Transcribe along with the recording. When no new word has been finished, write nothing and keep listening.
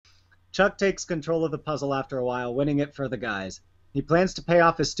Chuck takes control of the puzzle after a while, winning it for the guys. He plans to pay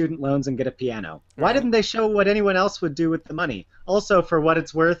off his student loans and get a piano. Why didn't they show what anyone else would do with the money? Also, for what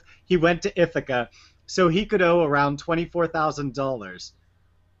it's worth, he went to Ithaca, so he could owe around $24,000.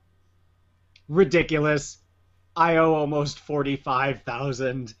 Ridiculous. I owe almost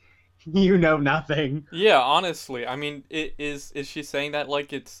 45,000. You know nothing. Yeah, honestly, I mean, is she saying that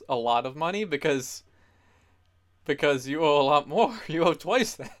like it's a lot of money because you owe a lot more. You owe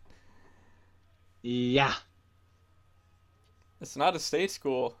twice that. Yeah. It's not a state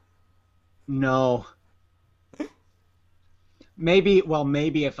school. No. Maybe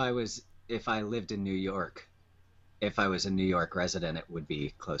if I lived in New York, if I was a New York resident, it would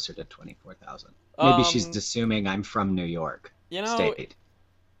be closer to 24,000. Maybe she's assuming I'm from New York State.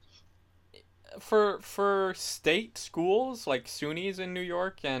 For state schools like SUNY's in New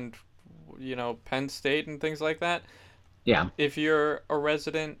York and Penn State and things like that. Yeah. If you're a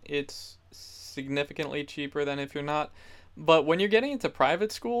resident, it's significantly cheaper than if you're not. But when you're getting into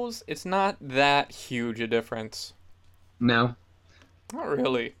private schools, it's not that huge a difference. No. Not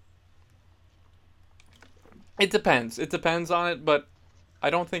really. It depends. It depends on it, but I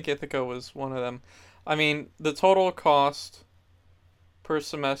don't think Ithaca was one of them. I mean, the total cost per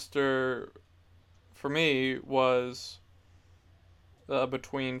semester for me was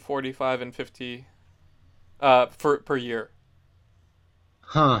between 45 and 50 per year.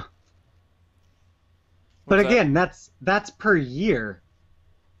 Huh. But again, that's per year.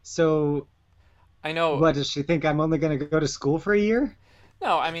 So I know. What does she think? I'm only going to go to school for a year?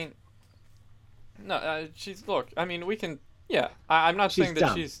 No, I mean, no. Look. I mean, we can. Yeah, I'm not saying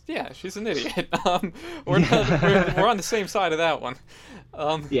that dumb. she's an idiot. We're on the same side of that one.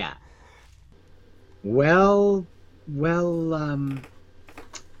 Yeah. Well,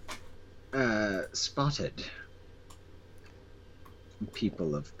 spotted.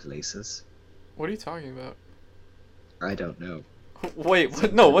 People of places. What are you talking about? I don't know. Wait,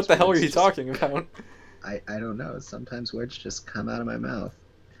 what? No, what the hell are you talking about? I don't know. Sometimes words just come out of my mouth.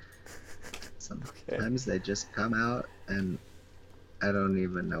 Sometimes they just come out and I don't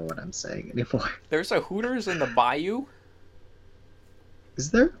even know what I'm saying anymore. There's a Hooters in the Bayou? Is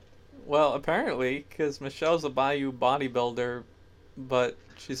there? Well, apparently, because Michelle's a Bayou bodybuilder, but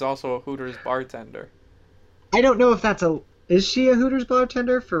she's also a Hooters bartender. I don't know if is she a Hooters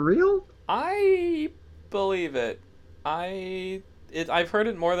bartender for real? I believe it. I've heard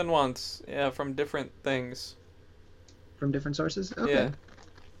it more than once, from different things. From different sources? Okay. Yeah.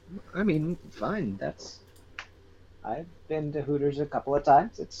 I mean, fine. I've been to Hooters a couple of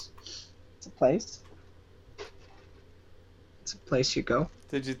times. It's a place. It's a place you go.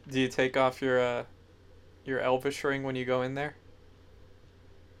 Do you take off your Elvis ring when you go in there?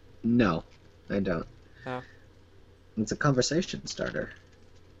 No, I don't. Oh. It's a conversation starter.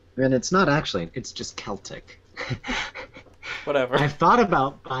 And it's not actually, it's just Celtic. Whatever. I've thought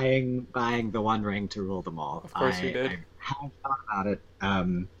about buying the One Ring to rule them all. Of course you did. I have thought about it.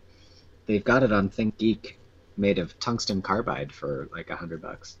 They've got it on ThinkGeek, made of tungsten carbide for like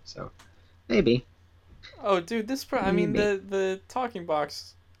 $100. So maybe. Oh, dude, I mean, the Talking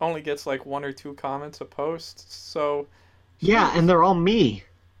Box only gets like 1 or 2 comments a post, so. Yeah, and they're all me.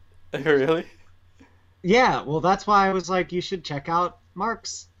 Really? Yeah, well, that's why I was like, you should check out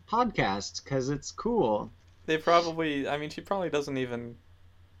Mark's podcast because it's cool. She probably doesn't even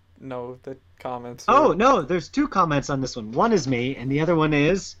know the comments. Oh, no, there's 2 comments on this one. One is me, and the other one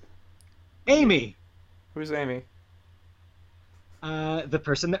is Amy. Who's Amy? The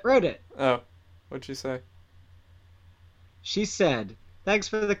person that wrote it. Oh, what'd she say? She said, "Thanks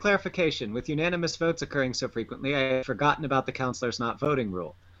for the clarification. With unanimous votes occurring so frequently, I had forgotten about the counselor's not voting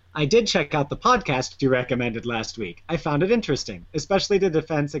rule. I did check out the podcast you recommended last week. I found it interesting, especially the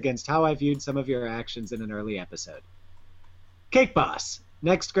defense against how I viewed some of your actions in an early episode. Cake Boss,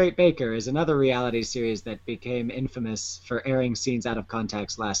 Next Great Baker is another reality series that became infamous for airing scenes out of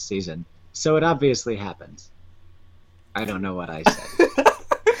context last season, so it obviously happens." I don't know what I said.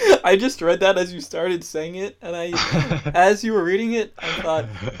 I just read that as you started saying it, and as you were reading it, I thought,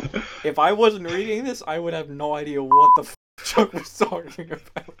 if I wasn't reading this, I would have no idea what the Chuck was talking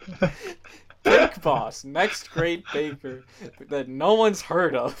about. Cake Boss, Next Great Baker, that no one's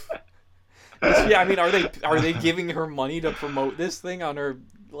heard of. I mean, are they giving her money to promote this thing on her,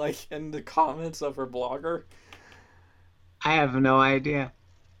 like, in the comments of her blogger? I have no idea.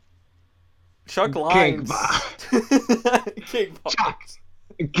 Chuck Lines. Cake Boss. Cake Boss. Chuck.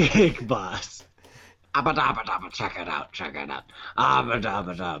 Cake Boss. Abba dabba dabba, check it out, check it out. Abba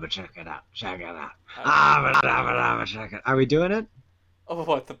dabba dabba, check it out, check it out. Abba dabba dabba, check it. Are we doing it? Oh,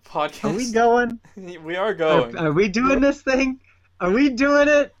 what, the podcast? Are we going? We are going. Are we doing this thing? Are we doing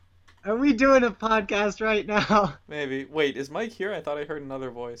it? Are we doing a podcast right now? Maybe. Wait, is Mike here? I thought I heard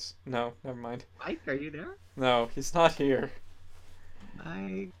another voice. No, never mind. Mike, are you there? No, he's not here.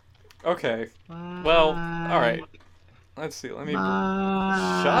 Mike, Okay. Well, alright. Mike, Let's see. Let me. Shut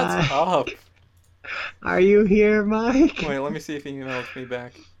Mike. up. Are you here, Mike? Wait, let me see if he emails me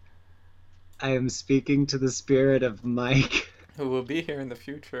back. I am speaking to the spirit of Mike, Who will be here in the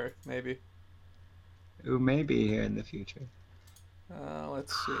future, maybe. who may be here in the future.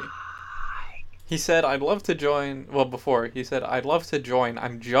 Let's see. He said, I'd love to join. Well, before, he said, I'd love to join.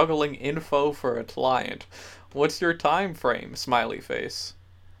 I'm juggling info for a client. What's your time frame? Smiley face.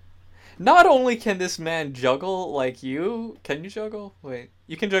 Not only can this man juggle like you. Can you juggle? Wait.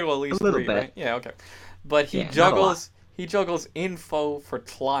 You can juggle at least A little three, bit. right? Yeah, okay. But he Yeah, not a juggles. He juggles info for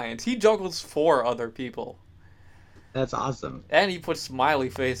clients. He juggles for other people. That's awesome. And he puts smiley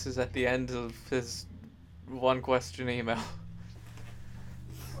faces at the end of his one question email.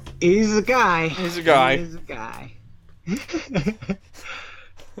 He's a guy. He's a guy. He's a guy.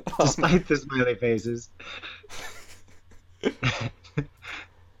 Despite the smiley faces. Is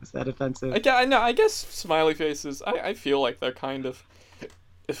that offensive? I guess smiley faces, I feel like they're kind of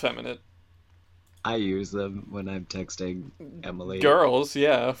effeminate. I use them when I'm texting Emily. Girls,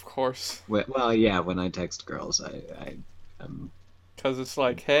 yeah, of course. Well, yeah, when I text girls, I'm Because it's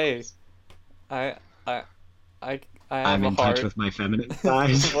like, hey, I have I'm a in heart. touch with my feminine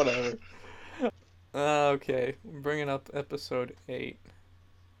side. Whatever. Okay, I'm bringing up episode 8.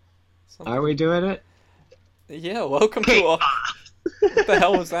 Something... Are we doing it? Yeah, welcome Cake to a... What the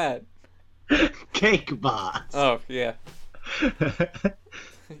hell was that? Cake Boss. Oh, yeah.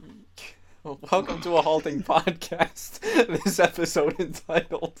 Welcome to a halting podcast. This episode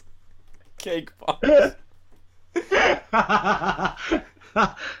entitled Cake Boss.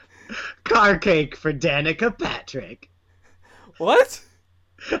 Car cake for Danica Patrick. What?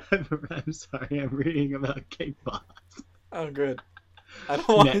 I'm sorry, I'm reading about Cake Boss. Oh, good. I don't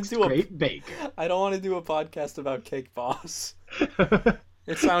want to Next do great baker. I don't want to do a podcast about Cake Boss.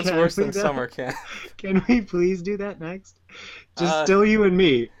 It sounds Can worse we than though? summer camp. Can we please do that next? Just Uh, still you and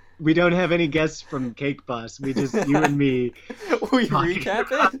me. We don't have any guests from Cake Boss. We just you and me. We talking recap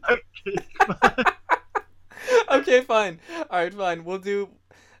about it? Cake Boss. Okay, fine. Alright, fine. We'll do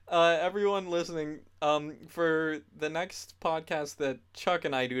everyone listening, for the next podcast that Chuck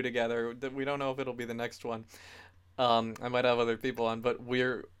and I do together, that we don't know if it'll be the next one. I might have other people on, but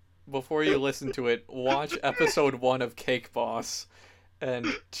before you listen to it, watch episode 1 of Cake Boss, and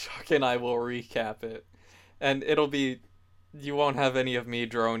Chuck and I will recap it. And you won't have any of me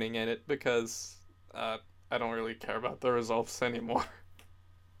droning in it, because I don't really care about the results anymore.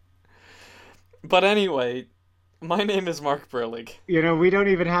 But anyway, my name is Mark Brillig. You know, we don't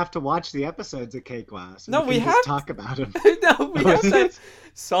even have to watch the episodes of Cake Boss. No, we can have just talk about them. No, we have to have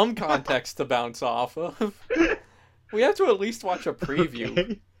some context to bounce off of. We have to at least watch a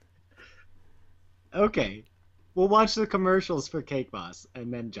preview. Okay. We'll watch the commercials for Cake Boss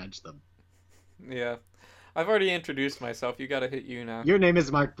and then judge them. Yeah. I've already introduced myself. You gotta hit you now. Your name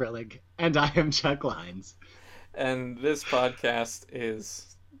is Mark Brillig, and I am Chuck Lines. And this podcast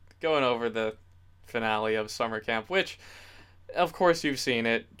is going over the finale of summer camp, which, of course, you've seen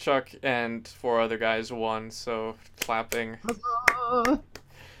it. Chuck and 4 other guys won, so clapping. Huzzah!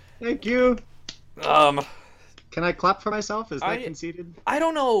 Thank you. Can I clap for myself? Is that conceded? I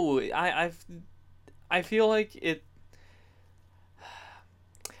don't know. I feel like it.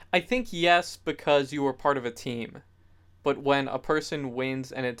 I think yes, because you were part of a team. But when a person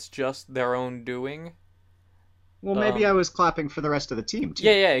wins and it's just their own doing. Well, maybe I was clapping for the rest of the team too.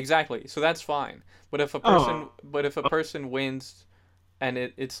 Yeah, exactly. So that's fine. But if a person wins and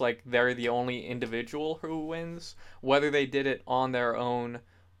it's like they're the only individual who wins, whether they did it on their own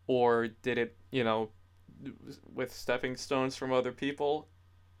or did it, with stepping stones from other people,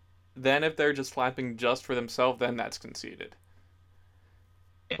 then if they're just clapping just for themselves, then that's conceded.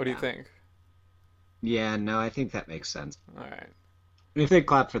 Yeah. What do you think? Yeah, no, I think that makes sense. All right. If they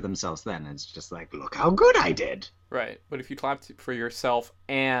clap for themselves, then it's just like, look how good I did. Right. But if you clap for yourself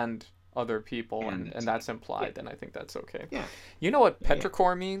and other people And that's implied, then I think that's okay. Yeah. You know what Yeah.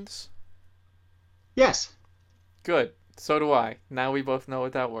 petrichor means? Yes. Good. So do I. Now we both know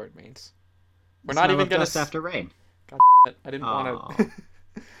what that word means. We're Smell not even of gonna. dust after rain. I didn't want to.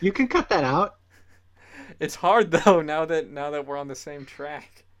 You can cut that out. It's hard though. Now that we're on the same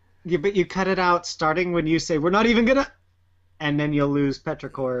track. Yeah, but you cut it out starting when you say we're not even gonna, and then you'll lose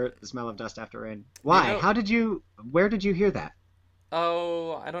petrichor, the smell of dust after rain. Why? Where did you hear that?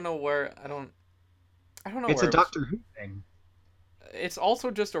 Oh, I don't know where. I don't know. It's where a Doctor Who thing. It's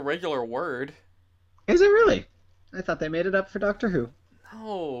also just a regular word. Is it really? I thought they made it up for Doctor Who.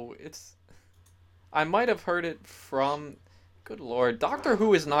 No, it's. I might have heard it from. Good lord, Doctor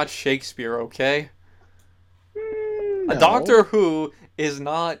Who is not Shakespeare, okay? A No. Doctor Who is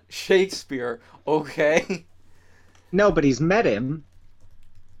not Shakespeare, okay? Nobody's met him.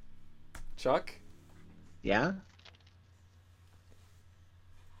 Chuck, Yeah?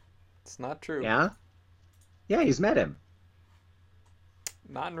 it's not true. Yeah? Yeah, he's met him.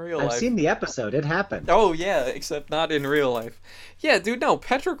 Not in real I've life. seen the episode. It happened. Oh yeah, except not in real life. Yeah, dude, no.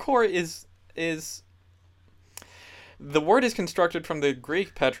 Petrichor is the word is constructed from the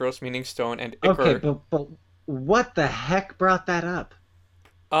Greek petros, meaning stone, and Okay, ichor. but what the heck brought that up?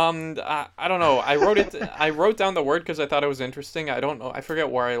 I don't know. I wrote it. I wrote down the word because I thought it was interesting. I don't know. I forget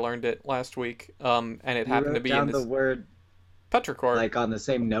where I learned it last week. And it You happened to wrote be in down the this word petrichor like on the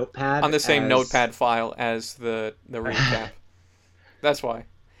same on notepad the same as. notepad file as the recap. That's why.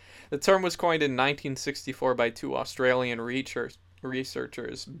 The term was coined in 1964 by two Australian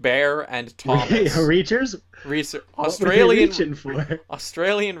researchers, Bear and Thomas. Reachers? What were they Australian reaching for?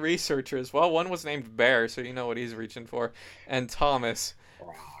 Australian researchers. Well, one was named Bear, so you know what he's reaching for, and Thomas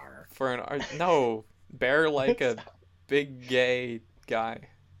for an no Bear like a big gay guy.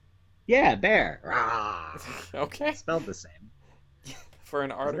 Yeah, bear. Rawr. Okay. Spelled the same. For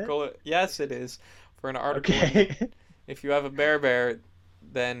an Is it? article, yes, it is. For an article, Okay. if you have a bear,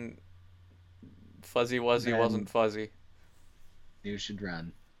 then Fuzzy Wuzzy Then wasn't fuzzy. you should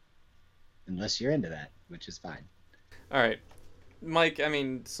run. Unless you're into that, which is fine. All right, Mike. I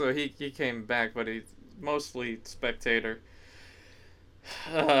mean, so he came back, but he's mostly spectator.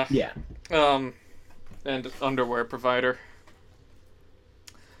 Uh, Yeah. and underwear provider.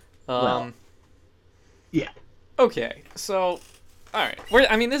 Well, yeah. Okay, so, all right.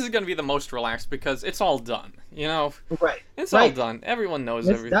 I mean, this is gonna be the most relaxed because it's all done. You know, Right. it's all done. Everyone knows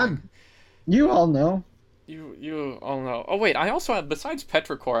It's everything. done. You all know. You all know. Oh wait, I also have besides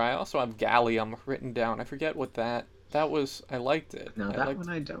petrichor, I also have gallium written down. I forget what that was. I liked it. No, I that liked, one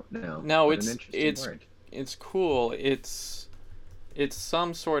I don't know. No, But it's an interesting word. it's cool. It's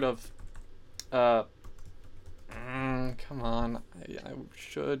some sort of come on. I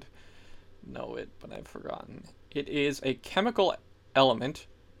should know it, but I've forgotten. It is a chemical element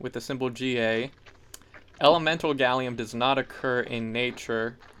with the symbol Ga. Elemental gallium does not occur in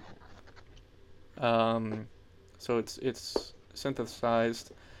nature. So it's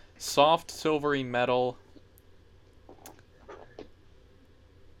synthesized. Soft silvery metal.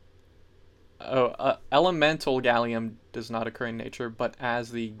 Elemental gallium does not occur in nature, but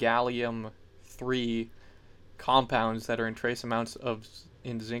as the gallium-3 compounds that are in trace amounts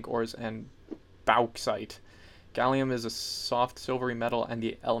in zinc ores and bauxite. Gallium is a soft silvery metal, and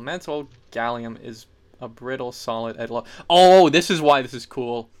the elemental gallium is a brittle solid at low. Oh, this is why this is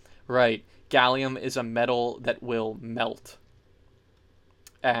cool. Right. Gallium is a metal that will melt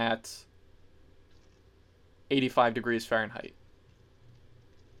at 85 degrees Fahrenheit.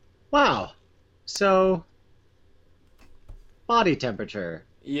 Wow. So, body temperature.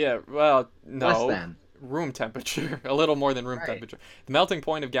 Yeah, well, Less no. than. Room temperature. A little more than room Right. temperature. The melting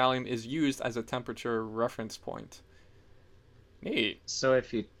point of gallium is used as a temperature reference point. Neat. So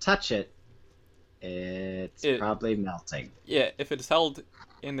if you touch it, it's It- probably melting. Yeah, if it's held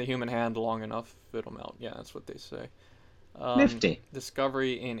in the human hand long enough, it'll melt. Yeah, that's what they say. Nifty.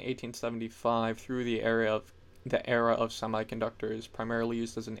 Discovery in 1875 through the era of semiconductors, primarily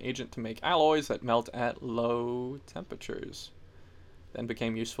used as an agent to make alloys that melt at low temperatures. Then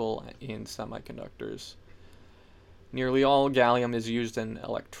became useful in semiconductors. Nearly all gallium is used in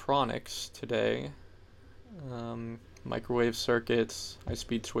electronics today. Microwave circuits,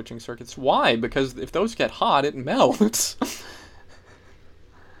 high-speed switching circuits. Why? Because if those get hot, it melts.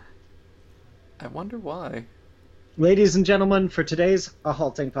 I wonder why. Ladies and gentlemen, for today's A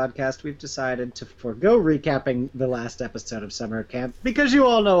Halting podcast, we've decided to forego recapping the last episode of Summer Camp because you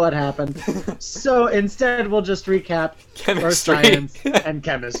all know what happened. So instead, we'll just recap Earth Chemistry. science and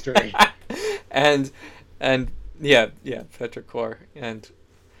chemistry. and yeah, petrichor and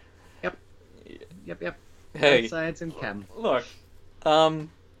Yep. hey, Earth science and chem. look,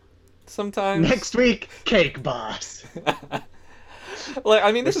 sometimes Next week, Cake Boss. like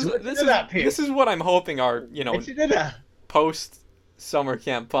I mean We're switching it up here. this is what I'm hoping our What you did, post summer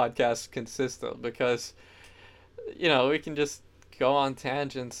camp podcast consist of, because we can just go on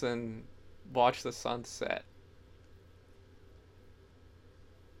tangents and watch the sunset.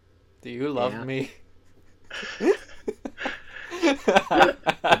 Do you love Yeah. me?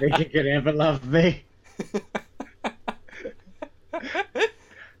 I think you could ever love me.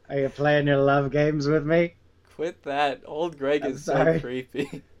 Are you playing your love games with me? Quit that. Old Greg I'm is sorry. so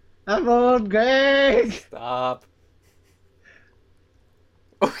creepy. I'm old Greg. Stop.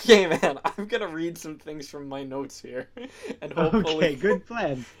 Okay, man, I'm gonna read some things from my notes here, and Okay, hopefully good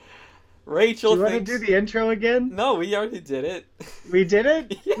plan. Do Rachel you want to do thinks. the intro again? No, we already did it. We did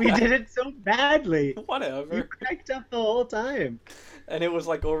it? We Yeah, did it so badly. You whatever. cracked up the whole time. And it was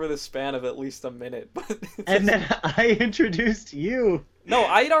like over the span of at least a minute. But it's And just... then I introduced you. No,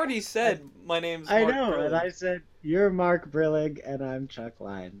 I'd already said And my name's I Mark know, and Brillig. I said, you're Mark Brillig, and I'm Chuck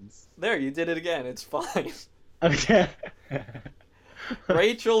Lyons. There, you did it again. It's fine. Okay.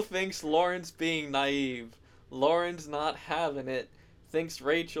 Rachel thinks Lauren's being naive. Lauren's not having it. Thinks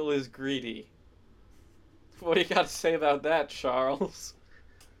Rachel is greedy. What do you got to say about that, Charles?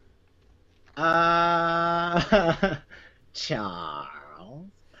 Uh, Charles.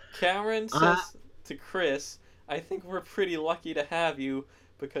 Cameron Uh, says to Chris, I think we're pretty lucky to have you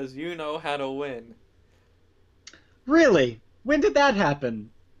because you know how to win. really? When did that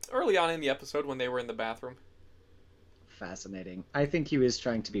happen? Early on in the episode when they were in the bathroom. Fascinating. I think he was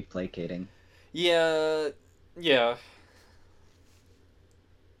trying to be placating. Yeah, yeah,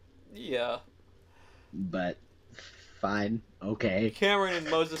 yeah. But fine. Okay. Cameron and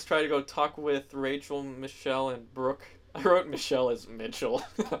Moses try to go talk with Rachel, Michelle, and Brooke. I wrote Michelle as Mitchell.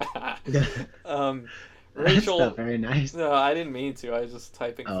 um, That's Rachel. not very nice. No, I didn't mean to. I was just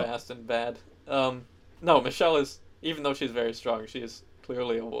typing Oh. fast and bad. No, Michelle is, even though she's very strong, she is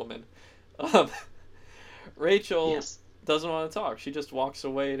clearly a woman. Um, Rachel Yes. doesn't want to talk. She just walks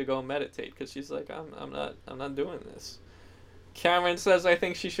away to go meditate because she's like, I'm not doing this. Cameron says, I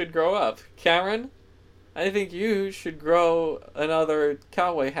think she should grow up. Cameron, I think you should grow another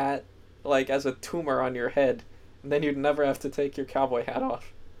cowboy hat, like as a tumor on your head, and then you'd never have to take your cowboy hat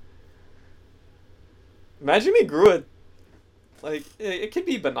off. Imagine he grew it. Like, it could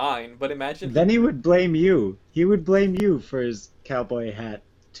be benign, but imagine. Then he would blame you. He would blame you for his cowboy hat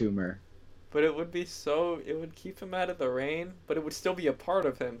tumor. But it would be so. It would keep him out of the rain, but it would still be a part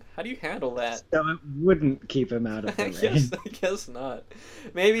of him. How do you handle that? So it wouldn't keep him out of the rain. I guess not.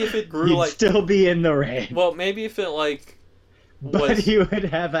 Maybe if it grew He'd like. still be in the rain. Well, maybe if it like. But Was. he would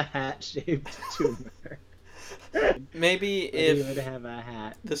have a hat-shaped tumor. Maybe But if he would have a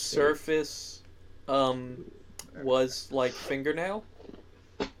hat. the surface was like fingernail,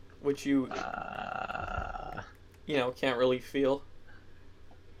 which you can't really feel.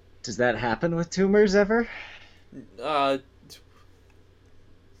 Does that happen with tumors ever? uh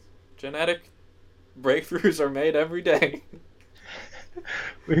Genetic breakthroughs are made every day.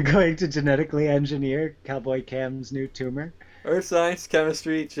 We're going to genetically engineer Cowboy Cam's new tumor. Earth science,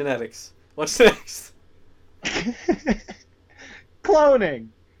 chemistry, genetics. What's next? Cloning.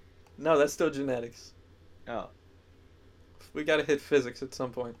 No, that's still genetics. Oh. We gotta hit physics at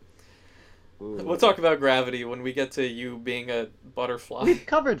some point. Ooh. We'll talk about gravity when we get to you being a butterfly. We've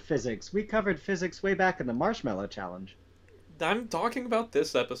covered physics. We covered physics way back in the Marshmallow Challenge. I'm talking about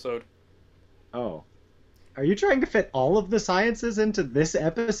this episode. Oh. Are you trying to fit all of the sciences into this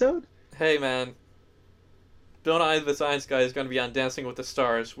episode? Hey man, Bill Nye the Science Guy is gonna be on Dancing with the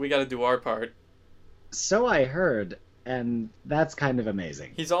Stars. We gotta do our part. So I heard, and that's kind of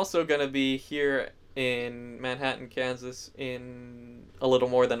amazing. He's also gonna be here in Manhattan, Kansas in a little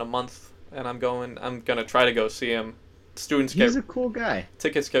more than a month, and I'm gonna try to go see him. He's a cool guy.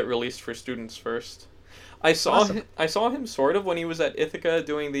 Tickets get released for students first. I saw him sort of when he was at Ithaca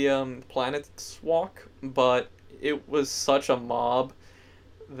doing the Planets Walk, but it was such a mob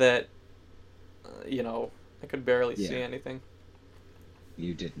that I could barely see anything.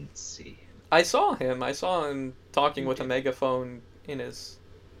 You didn't see him. I saw him talking with a megaphone in his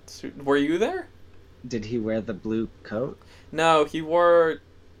suit. Were you there? Did he wear the blue coat? No,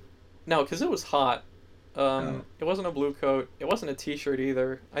 because it was hot. It wasn't a blue coat. It wasn't a t-shirt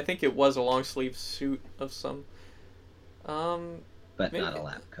either. I think it was a long sleeve suit of some. But maybe, not a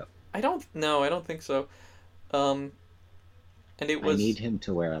lab coat. I don't think so. And it was. I need him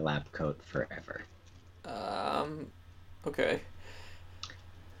to wear a lab coat forever. Okay.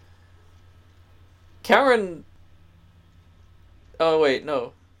 Karen. Oh wait,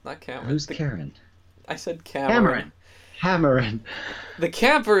 no, not Cameron. Who's Karen? I said Cameron. Cameron. The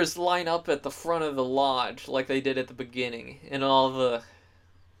campers line up at the front of the lodge like they did at the beginning, and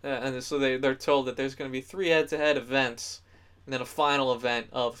and so they're told that there's going to be 3 head-to-head events, and then a final event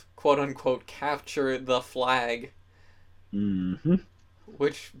of quote-unquote capture the flag, Mm-hmm.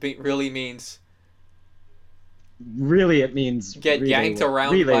 which really means Really, it means get yanked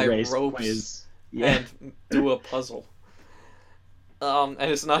around by ropes quiz. Yeah. and do a puzzle. And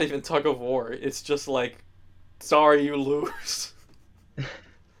it's not even tug of war. It's just like, sorry, you lose.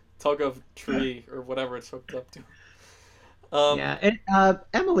 Tug of tree or whatever it's hooked up to. Yeah, and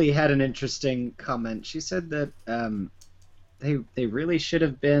Emily had an interesting comment. She said that they really should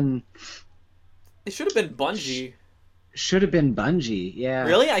have been. It should have been Bungie. Should have been Bungie. Yeah.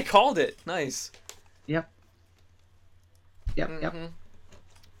 Really? I called it. Nice. Yep. Yep. Yep.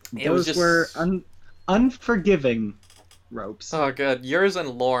 Mm-hmm. It was Those were just... unforgiving ropes. Oh, good. Yours and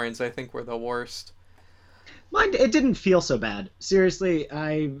Lauren's, I think, were the worst. Mine, it didn't feel so bad. Seriously,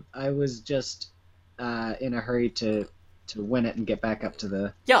 I was just in a hurry to win it and get back up to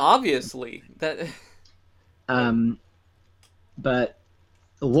the. Yeah, obviously. That. But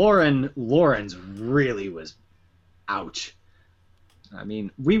Lauren's really was, ouch. I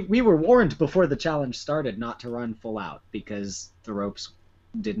mean, we were warned before the challenge started not to run full out because the ropes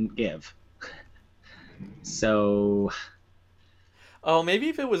didn't give. So. Oh, maybe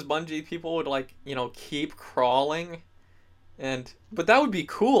if it was Bungie, people would keep crawling, but that would be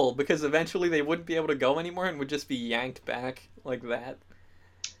cool because eventually they wouldn't be able to go anymore and would just be yanked back like that.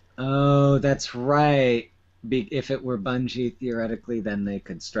 Oh, that's right. If it were Bungie, theoretically, then they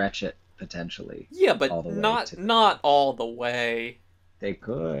could stretch it potentially. Yeah, but all the way not all the way. They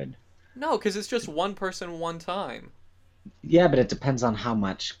could. No, because it's just one person one time. Yeah, but it depends on how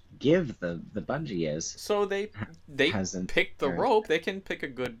much give the Bungie is. So they Hasn't pick the or- rope. They can pick a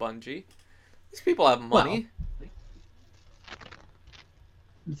good Bungie. These people have money.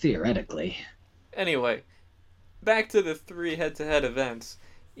 Theoretically. Anyway, back to the 3 head-to-head events.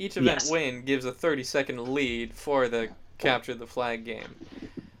 Each event Yes. win gives a 30-second lead for the capture the flag game.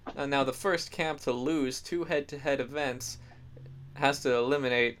 Now the first camp to lose 2 head-to-head events has to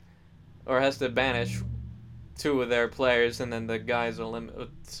eliminate or has to banish 2 of their players, and then the guys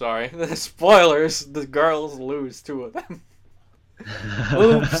sorry, the spoilers, the girls lose 2 of them.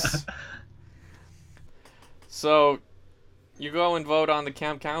 Oops. So you go and vote on the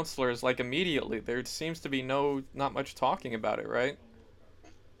camp counselors immediately. There seems to be not much talking about it, right?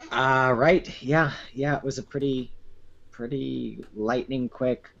 Right. Yeah. It was a pretty lightning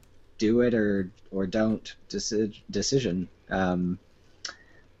quick do it or don't decision.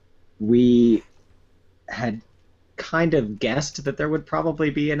 We had kind of guessed that there would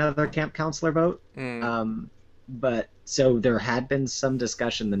probably be another camp counselor vote. But so there had been some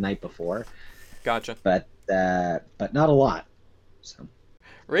discussion the night before. Gotcha. But not a lot. So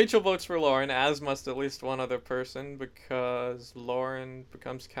Rachel votes for Lauren, as must at least one other person, because Lauren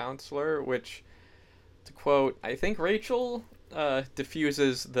becomes counselor, which, to quote, I think Rachel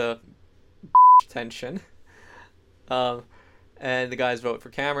diffuses the tension. And the guys vote for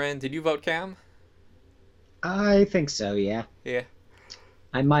Cameron. Did you vote Cam? I think so, yeah. Yeah.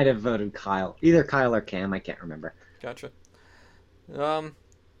 I might have voted Kyle. Either Kyle or Cam, I can't remember. Gotcha. And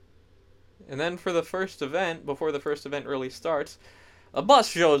then for the first event, before the first event really starts, a bus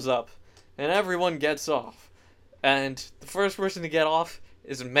shows up, and everyone gets off. And the first person to get off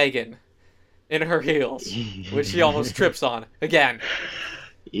is Megan, in her heels, which she almost trips on. Again.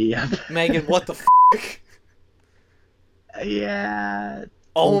 Yep. Megan, what the f***? Yeah.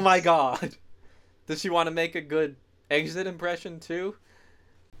 Oh my god. Does she want to make a good exit impression, too?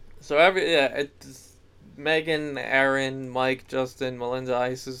 So it's Megan, Aaron, Mike, Justin, Melinda,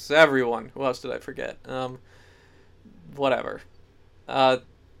 Isis, everyone. Who else did I forget? Whatever.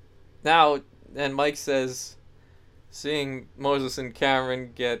 Now, and Mike says, seeing Moses and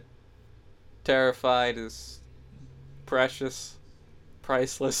Cameron get terrified is precious,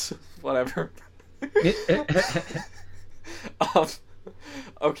 priceless, whatever.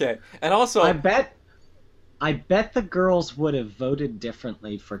 Okay, and also, I bet the girls would have voted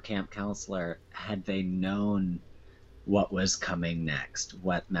differently for camp counselor had they known what was coming next,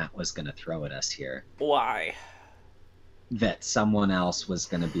 what Matt was going to throw at us here. why? That someone else was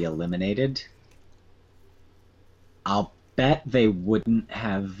going to be eliminated. I'll bet they wouldn't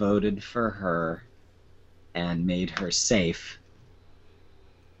have voted for her and made her safe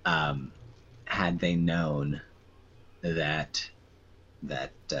had they known that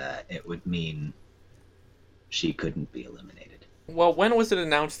it would mean she couldn't be eliminated. Well, when was it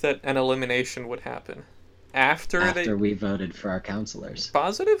announced that an elimination would happen? After we voted for our counselors.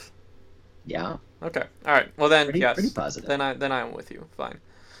 Positive? Yeah. Okay. All right. Well then, yes. Pretty positive. Then I'm with you. Fine.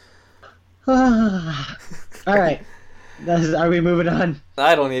 All right. Are we moving on?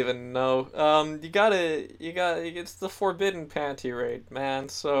 I don't even know. You gotta. It's the forbidden panty raid, man.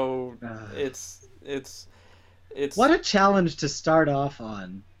 So it's. What a challenge to start off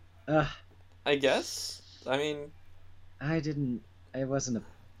on. I guess. I mean. I wasn't a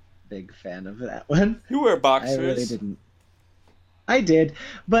big fan of that one. You wear boxers. I really didn't. I did,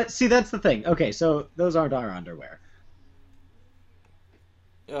 but see, that's the thing. Okay, so those aren't our underwear.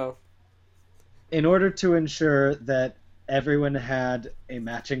 Oh. In order to ensure that everyone had a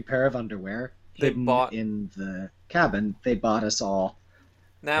matching pair of underwear, hidden in the cabin, they bought us all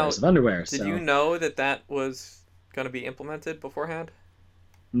Now, pairs of underwear. did you So know that that was going to be implemented beforehand?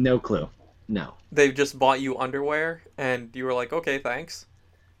 no clue. No. They just bought you underwear, and you were like, okay, thanks.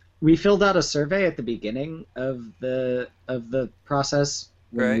 We filled out a survey at the beginning of the process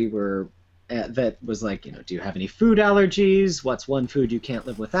when Right? we were that was like, do you have any food allergies? What's one food you can't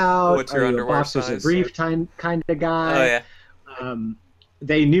live without? What's Are your you a underwear boxers or size? brief kind of Oh, guy? yeah. Um,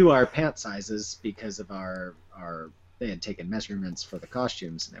 they knew our pant sizes because of our they had taken measurements for the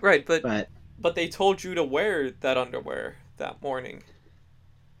costumes and everything. Right, but But but they told you to wear that underwear that morning.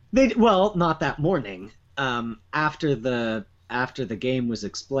 well, not that morning. After the game was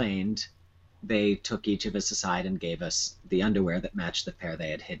explained, they took each of us aside and gave us the underwear that matched the pair they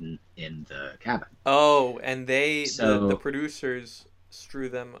had hidden in the cabin. Oh, and the So producers strew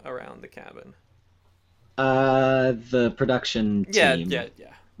them around the cabin. the production Yeah, team yeah,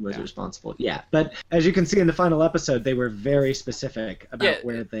 yeah. was Yeah. responsible. Yeah, but as you can see in the final episode, they were very specific Yeah, about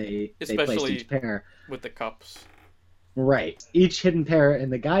where they placed especially each pair. with the cups. Right. Each hidden pair in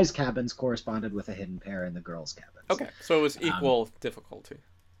the guys' cabins corresponded with a hidden pair in the girls' cabins. Okay, so it was Um, equal difficulty.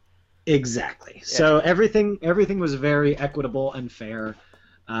 exactly. Yeah. So everything was very equitable and fair.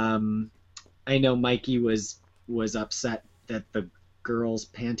 Um, I know Mikey was upset that the girls'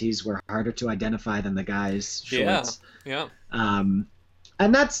 panties were harder to identify than the guys' Yeah, shorts. yeah.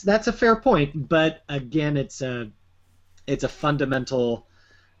 And that's a fair point, but again, it's a fundamental,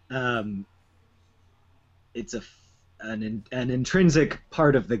 um, it's an intrinsic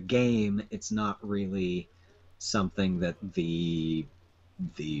part of the game. It's not really something that the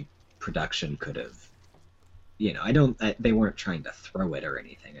production could have. They weren't trying to throw it or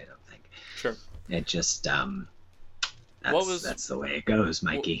anything. I don't think. Sure. It just that's the way it goes,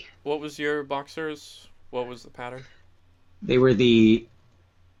 Mikey. What was your boxers? What was the pattern? They were the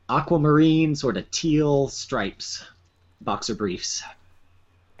aquamarine sort of teal stripes boxer briefs.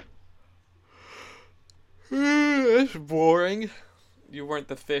 It's boring. You weren't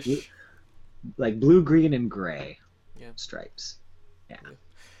the fish. Like blue, green, and gray Yeah. stripes. Yeah.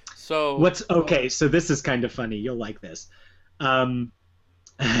 So What's okay? So this is kind of funny. You'll like this. Um,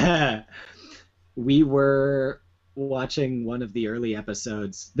 we were watching one of the early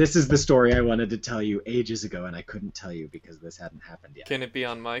episodes. This is the story I wanted to tell you ages ago, and I couldn't tell you because this hadn't happened yet. can it be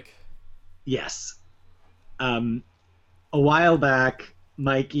on mic? Yes. A while back,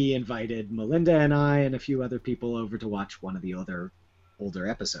 Mikey invited Melinda and I and a few other people over to watch one of the older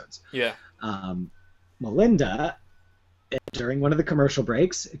episodes. Yeah. Melinda, during one of the commercial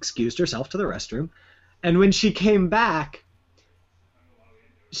breaks, excused herself to the restroom, and when she came back,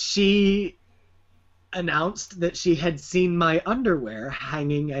 she announced that she had seen my underwear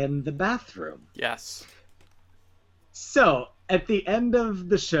hanging in the bathroom. Yes. So, at the end of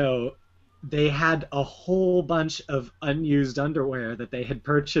the show, they had a whole bunch of unused underwear that they had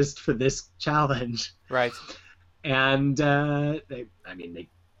purchased for this challenge. Right. And they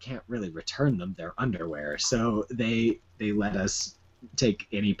can't really return them. They're underwear. So they let us take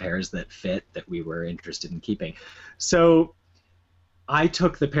any pairs that fit that we were interested in keeping. So I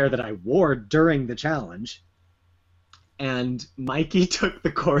took the pair that I wore during the challenge, and Mikey took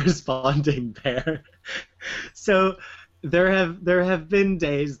the corresponding pair. So there have been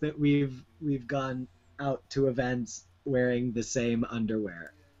days that we've gone out to events wearing the same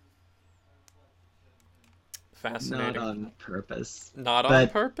underwear. Fascinating. Not on purpose. Not on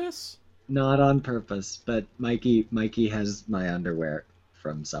But- purpose? Not on purpose, but Mikey has my underwear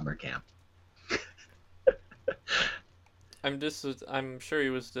from summer camp. I'm sure he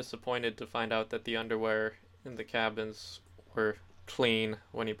was disappointed to find out that the underwear in the cabins were clean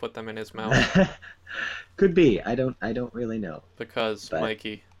when he put them in his mouth Could be. I don't really know. because But-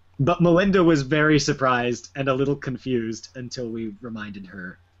 Mikey. But Melinda was very surprised and a little confused until we reminded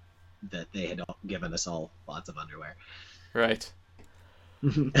her that they had given us all lots of underwear. Right.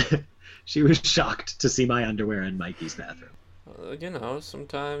 She was shocked to see my underwear in Mikey's bathroom.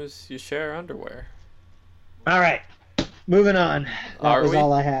 Sometimes you share underwear. All right, moving on. That Are was we?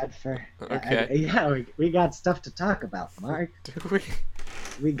 all I had for. Okay. Yeah, we got stuff to talk about, Mark. Do we?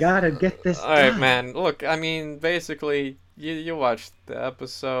 We gotta get this. All right, done. man. Look, I mean, basically, you watched the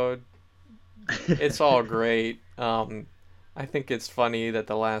episode. It's all great. I think it's funny that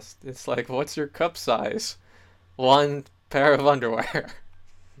it's like, what's your cup size? One pair of underwear.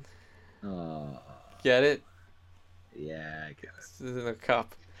 Oh, Get it? yeah, I guess. This is in a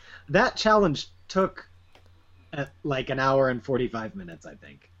cup. That challenge took like an hour and 45 minutes, I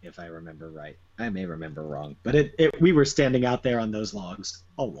think, if I remember right. I may remember wrong, but we were standing out there on those logs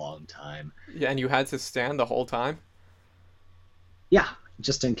a long time. Yeah, and you had to stand the whole time? Yeah,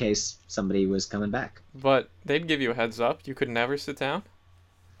 just in case somebody was coming back. But they'd give you a heads up. You could never sit down.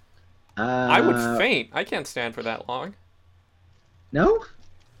 I would Uh, faint. I can't stand for that long. no,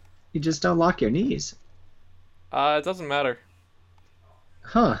 you just don't lock your knees. It doesn't matter.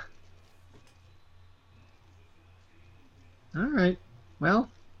 Huh. All right. Well,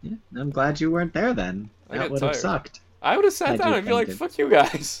 yeah, I'm glad you weren't there then. I That get would have tired. sucked I would have sat had down you and be like, fainted. "Fuck you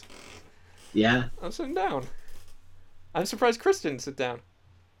guys." Yeah. I'm sitting down. I'm surprised Chris didn't sit down.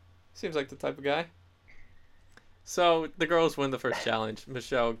 Seems like the type of guy. So the girls win the first challenge.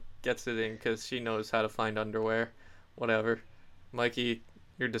 Michelle gets it in because she knows how to find underwear. Whatever. Mikey,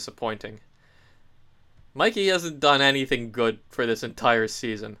 you're disappointing. Mikey hasn't done anything good for this entire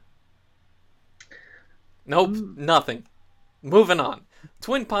season. Nope, Mm, nothing. Moving on.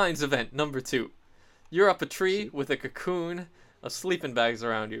 Twin Pines event number 2. You're up a tree with a cocoon of sleeping bags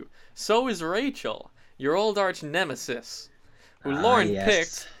around you. So is Rachel, your old arch nemesis, who ah, Lauren yes.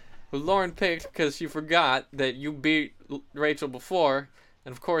 picked. Who Lauren picked because she forgot that you beat Rachel before,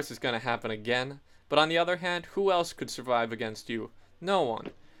 and of course it's gonna happen again. But on the other hand, who else could survive against you? No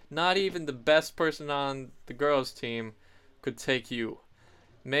one. Not even the best person on the girls' team could take you.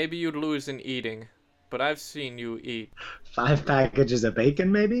 Maybe you'd lose in eating, but I've seen you eat. 5 packages of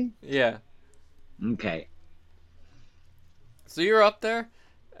bacon, maybe? Yeah. Okay. So you're up there,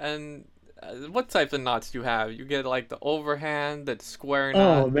 and what type of knots do you have? You get like the overhand, that square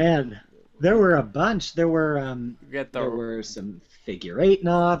Oh knot. man, there were a bunch. You get There the were some figure 8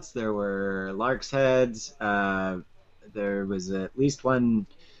 knots. There were lark's heads. There was at least one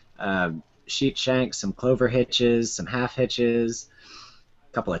uh, sheet shank, some clover hitches, some half hitches,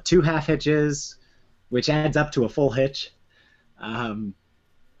 a couple of 2 half hitches, which adds up to a full hitch. Um,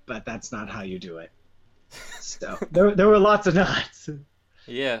 but that's not how you do it. So there were lots of knots.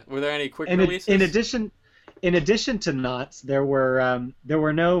 yeah. Were there any quick In releases? addition to knots, there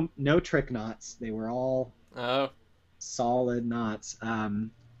were no trick knots. They were all Oh, solid knots.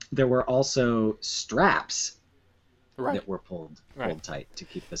 There were also straps right, that were pulled right. pulled tight to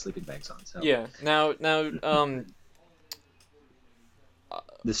keep the sleeping bags on. So Yeah. Now,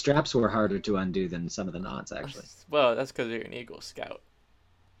 the straps were harder to undo than some of the knots actually. well, that's because you're an Eagle Scout,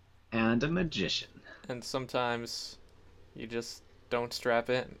 And a magician. and sometimes you just don't strap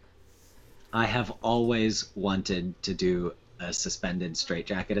in. I have always wanted to do a suspended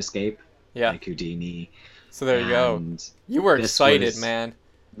straitjacket escape Yeah. like Houdini, So there you go. and You were this excited, was man.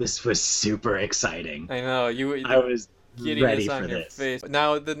 this was super exciting. I know you. I The was giddiness ready on for your this. face.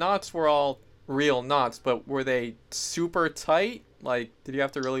 Now the knots were all real knots, but were they super tight? Like, did you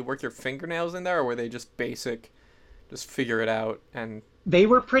have to really work your fingernails in there, or were they just basic? Just figure it out and They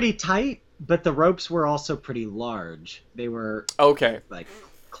were pretty tight, but the ropes were also pretty large. They were okay. like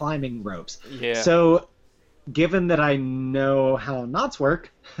climbing ropes. Yeah, So, given that I know how knots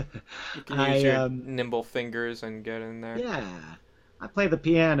work, you can use I your nimble fingers and get in there. yeah, I play the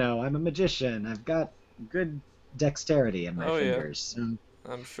piano. I'm a magician. I've got good dexterity in my Oh yeah, fingers.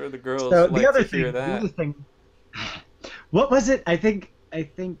 I'm sure the girls So the like to other hear thing, the other that. thing, what was it? I think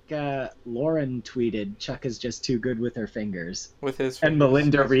Lauren tweeted Chuck is just too good with her fingers, With his and fingers.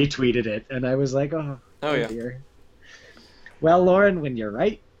 Melinda retweeted it, and I was like, oh, Oh oh yeah. dear. Well, Lauren, when you're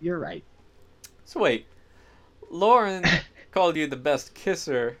right, you're right. So wait, Lauren called you the best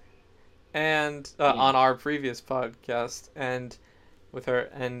kisser, and Yeah. on our previous podcast, and with her,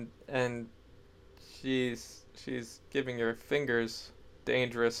 and she's giving your fingers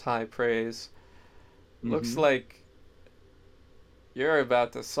dangerous high praise. Looks Hmm. like you're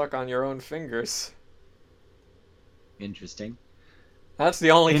about to suck on your own fingers. Interesting. That's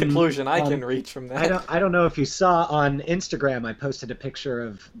the only In conclusion I can reach from that. I don't know if you saw on Instagram. I posted a picture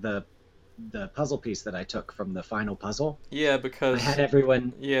of the puzzle piece that I took from the final puzzle. Yeah, I had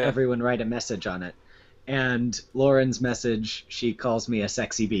because yeah, everyone write a message on it, and Lauren's message, she calls me a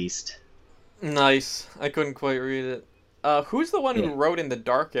sexy beast. nice. I couldn't quite read it. Who's the one Yeah, who wrote in the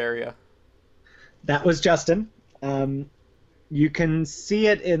dark area? that was Justin. Um, you can see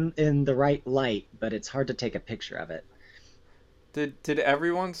it in the right light, but it's hard to take a picture of it. Did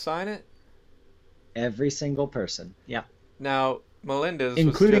everyone sign it? Every single person. Yeah, Now Melinda's was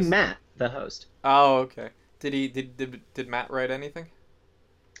including just. Matt, the host. Oh, okay. Did Matt write anything?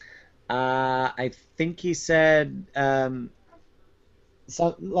 I think he said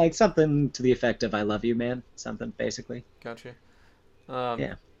like something to the effect of "I love you, man." Something basically. Gotcha. Um,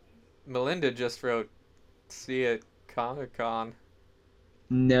 Yeah. Melinda just wrote, "See you at Comic Con."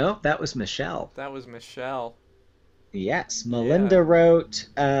 No, that was Michelle. That was Michelle. Yes, Yeah. Melinda wrote,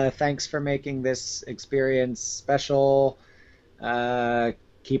 "Thanks for making this experience special. Uh,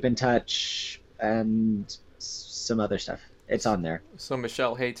 keep in touch," and some other stuff. It's on there, So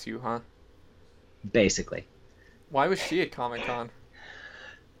Michelle hates you, huh? basically. Why was she at Comic-Con?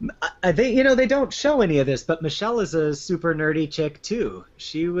 I think, they don't show any of this, but Michelle is a super nerdy chick too.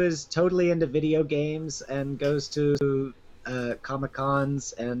 She was totally into video games and goes to Comic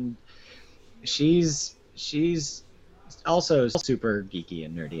Cons, and she's also super geeky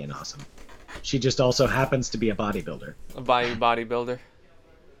and nerdy and awesome. She just also happens to be a bodybuilder. A Bayou bodybuilder.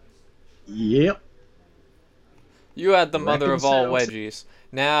 Yep. You had the mother Reckon of all so. wedgies.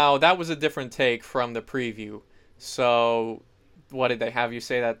 Now, that was a different take from the preview. So, what did they have you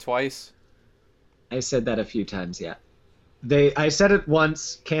say that twice? I said that a few times, yeah. I said it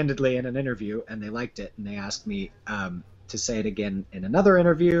once candidly in an interview, and they liked it, and they asked me to say it again in another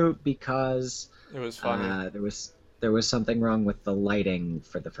interview because It was funny. there was something wrong with the lighting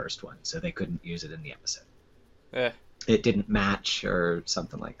for the first one, so they couldn't use it in the episode. Eh, It didn't match or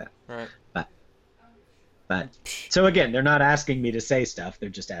something like that. right. But so again, they're not asking me to say stuff; they're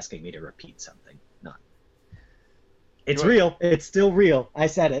just asking me to repeat something. Not. It's real. It's still real. I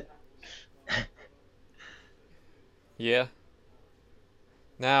said it. Yeah.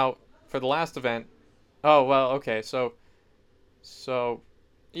 Now, for the last event... Oh, well, okay, so...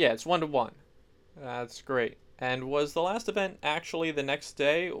 Yeah, it's 1-to-1. That's great. And was the last event actually the next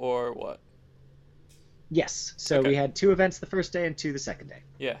day, or what? Yes. So Okay. we had 2 events the first day and 2 the second day.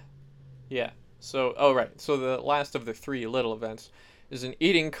 Yeah. Yeah. So, oh, right. So the last of the 3 little events is an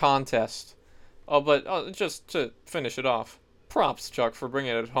eating contest. But just to finish it off, props, Chuck, for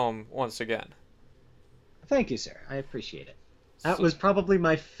bringing it home once again. Thank you, sir. I appreciate it. That So, was probably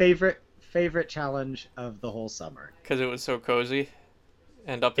my favorite challenge of the whole summer. because it was so cozy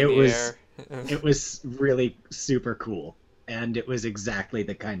and up in It the was air. it was really super cool, and it was exactly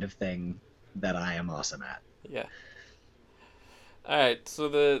the kind of thing that I am awesome at. Yeah. All right. So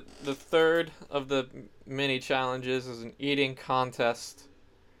the third of the mini challenges is an eating contest.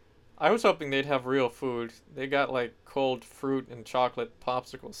 I was hoping they'd have real food. They got like cold fruit and chocolate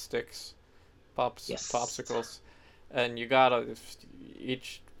popsicle sticks, Yes. popsicles, and you gotta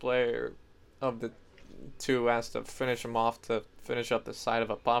each player of the 2 has to finish them off to finish up the side of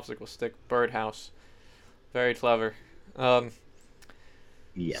a popsicle stick birdhouse. Very clever.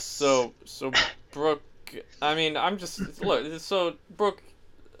 Yes. So Brooke, I mean, I'm just look. So Brooke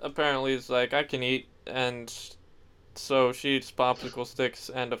apparently is like, I can eat, and so she eats popsicle sticks,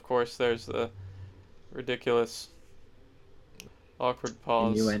 and of course there's the ridiculous, awkward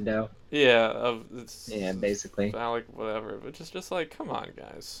pause. Innuendo. Yeah, of it's Yeah, basically. phallic, whatever. But just like, come on,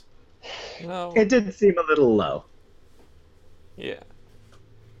 guys. No. It did seem a little low, Yeah.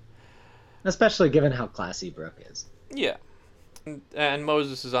 especially given how classy Brooke is. Yeah. And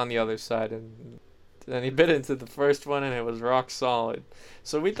Moses is on the other side, and he bit into the first one, and it was rock solid.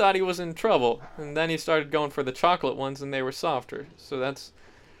 So we thought he was in trouble, and then he started going for the chocolate ones, and they were softer. So that's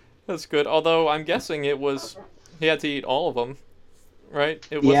good. Although I'm guessing it was he had to eat all of them, right?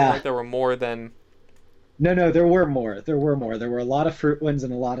 It wasn't like there were more than. No, there were more. There were a lot of fruit ones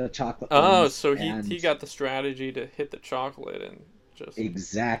and a lot of chocolate ones. Oh, so he and got the strategy to hit the chocolate and just.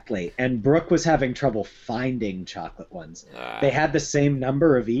 Exactly. And Brooke was having trouble finding chocolate ones. They had the same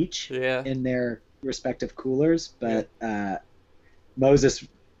number of each Yeah. in their respective coolers, but Moses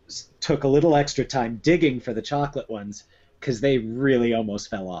took a little extra time digging for the chocolate ones because they really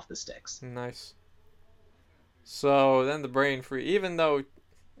almost fell off the sticks. Nice. So then the brain freeze, even though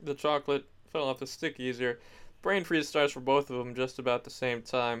the chocolate fell off the stick easier, brain freeze starts for both of them just about the same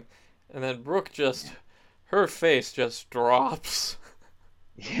time, and then Brooke her face just drops.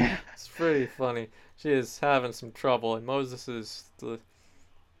 Yeah. It's pretty funny. She is having some trouble, and Moses is the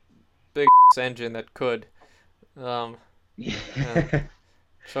big engine that could. And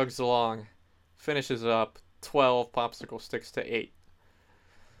chugs along, finishes up 12 popsicle sticks to 8.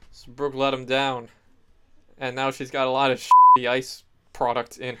 So Brooke let him down, and now she's got a lot of shitty ice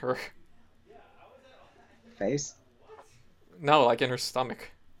product in her. Face? No, like in her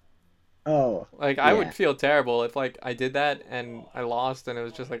stomach. Oh. Like I would feel terrible if like I did that and I lost, and it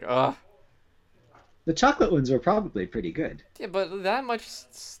was just like ugh. The chocolate ones were probably pretty good. Yeah, but that much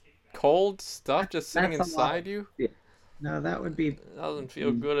cold stuff just sitting That's a lot. inside you Yeah. No, that would be doesn't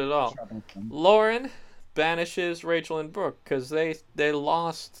feel good at all. troublesome. Lauren banishes Rachel and Brooke because they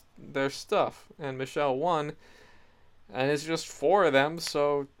lost their stuff, and Michelle won, and it's just 4 of them,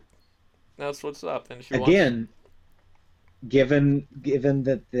 so that's what's up. And she Again, given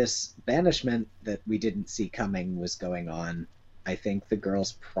that this banishment that we didn't see coming was going on, I think the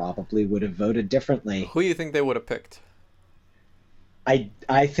girls probably would have voted differently. Who do you think they would have picked?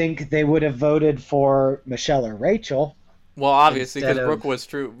 I think they would have voted for Michelle or Rachel. Well, obviously, because Instead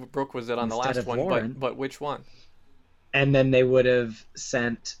Brooke was it on the instead last of one, Lauren. but which one? and then they would have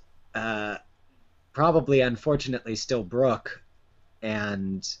sent uh, probably, unfortunately, still Brooke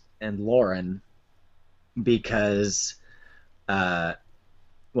and Lauren because uh,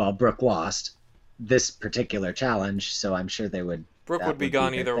 well, Brooke lost this particular challenge, so I'm sure they would Brooke would that be would be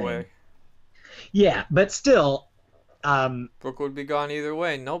gone their either thing. way. Yeah, but still, um, Brooke would be gone either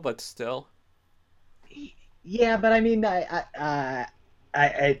way. No, but still. yeah, but I mean,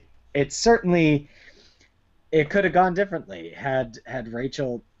 I it certainly it could have gone differently had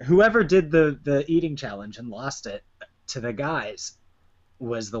Rachel, whoever did the eating challenge and lost it to the guys,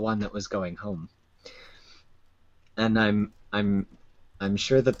 was the one that was going home. And I'm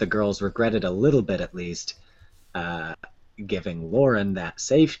sure that the girls regretted a little bit, at least, uh, giving Lauren that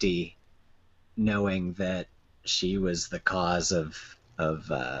safety, knowing that she was the cause of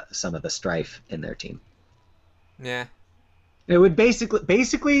some of the strife in their team. Yeah. It would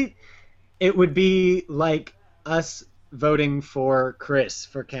basically it would be like us voting for Chris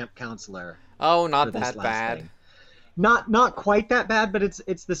for camp counselor Oh, for not this that last bad. thing. Not quite that bad, but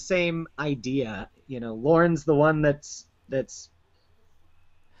it's the same idea. Lauren's the one that's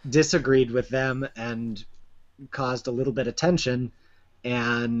disagreed with them and caused a little bit of tension,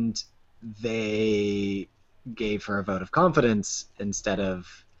 and they gave her a vote of confidence instead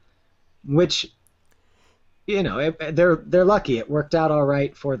of, which, they're lucky it worked out all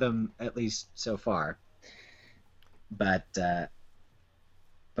right for them, at least so far. But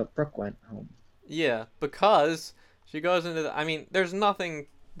Brooke went home. Yeah, because she goes into the. I mean, there's nothing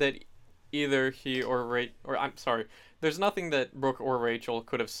that either he or or I'm sorry, there's nothing that Brooke or Rachel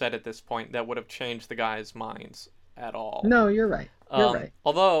could have said at this point that would have changed the guys' minds at all. No, you're right. You're right.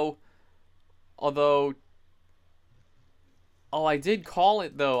 Although, oh, I did call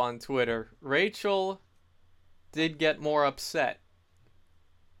it though on Twitter. Rachel did get more upset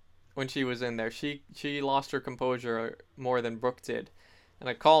when she was in there. She lost her composure more than Brooke did, and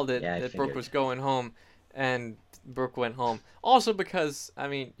I called it Yeah, I that Brooke figured. was going home, and Brooke went home. Also because I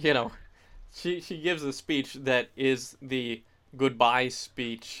mean, she gives a speech that is the goodbye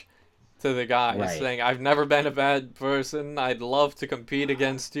speech to the guys, Right. saying, "I've never been a bad person. I'd love to compete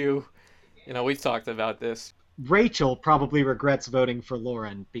against you." We've talked about this. Rachel probably regrets voting for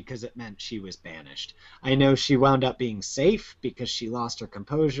Lauren because it meant she was banished. I know she wound up being safe because she lost her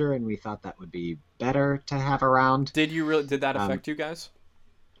composure, and we thought that would be better to have around. Did that Um, affect you guys?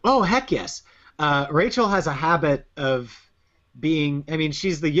 oh, heck yes. Rachel has a habit of being, I mean,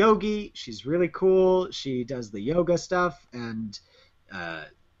 she's the yogi. She's really cool. She does the yoga stuff and, uh,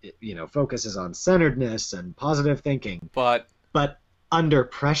 focuses on centeredness and positive thinking. But But under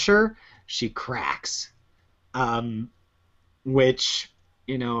pressure, she cracks. Um, which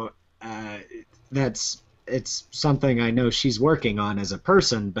you know uh, that's it's something I know she's working on as a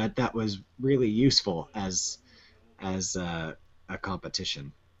person, but that was really useful as a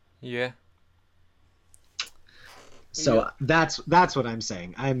competition. yeah, yeah, So that's what I'm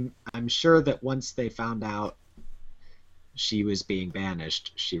saying. I'm sure that once they found out she was being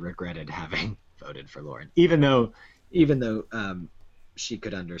banished, she regretted having voted for Lauren, even though she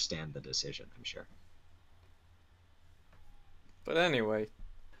could understand the decision. I'm sure. but anyway,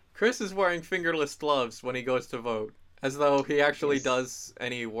 Chris is wearing fingerless gloves when he goes to vote, as though he actually Yes. does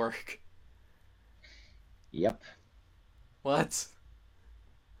any work. Yep. What?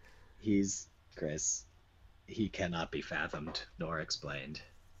 He's Chris. He cannot be fathomed nor explained.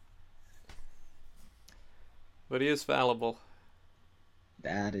 But he is fallible.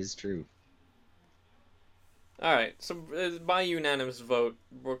 That is true. Alright, so by unanimous vote,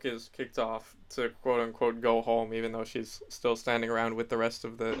 Brooke is kicked off to quote unquote go home, even though she's still standing around with the rest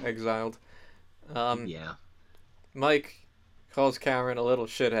of the exiled. Um, Yeah. Mike calls Cameron a little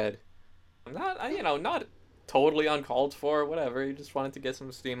shithead. Not totally uncalled for, whatever. He just wanted to get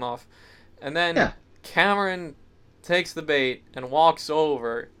some steam off. And then Yeah. Cameron takes the bait and walks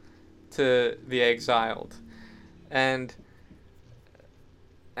over to the exiled. And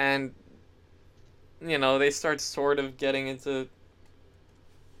and they start sort of getting into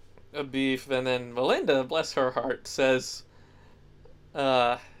a beef, and then Melinda, bless her heart, says,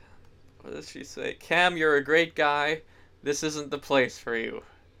 uh what does she say? Cam, you're a great guy. This isn't the place for you.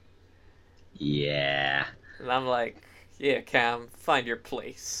 Yeah. And I'm like, yeah, Cam, find your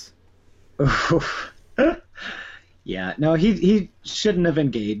place. Yeah. No, he shouldn't have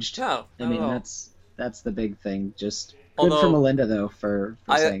engaged. No, I not at mean, all. that's the big thing. Just good for Although Melinda though for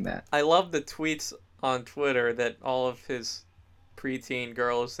I saying that. I love the tweets on Twitter that all of his preteen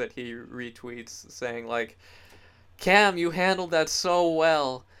girls that he retweets saying like, Cam, you handled that so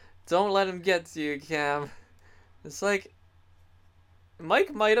well. Don't let him get to you, Cam. It's like,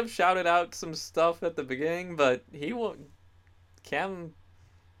 Mike might have shouted out some stuff at the beginning, but he won't. Cam,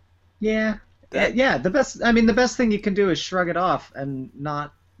 Yeah, that, yeah. The best thing you can do is shrug it off and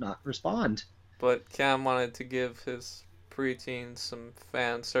not respond. but Cam wanted to give his preteen some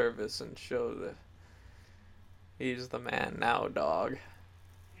fan service and show that he's the man now, dog.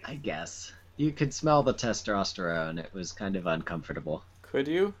 I guess you could smell the testosterone. It was kind of uncomfortable Could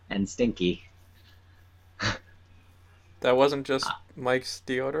you? and stinky. That wasn't just Uh, Mike's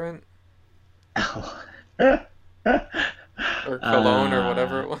deodorant oh. or cologne or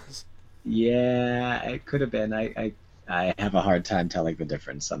whatever it was. Yeah, it could have been. I have a hard time telling the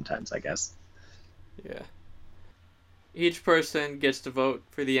difference sometimes, I guess. Yeah. Each person gets to vote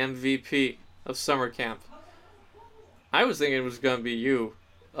for the MVP of summer camp. I was thinking it was gonna be you.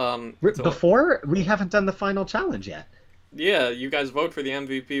 So Before, we haven't done the final challenge yet. yeah, you guys vote for the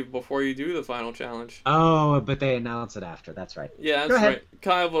MVP before you do the final challenge. Oh, but they announce it after. That's right. Yeah, Go that's ahead. right.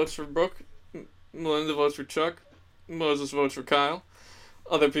 Kyle votes for Brooke. Melinda votes for Chuck. Moses votes for Kyle.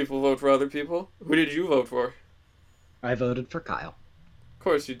 Other people vote for other people. Who did you vote for? I voted for Kyle. Of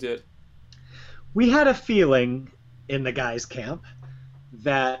course you did. We had a feeling in the guys' camp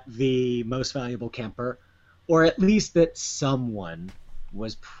that the most valuable camper, or at least that someone,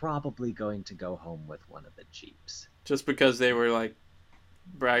 was probably going to go home with one of the Jeeps. Just because they were like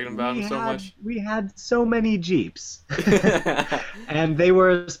bragging about We him so had much. we had so many Jeeps, and they were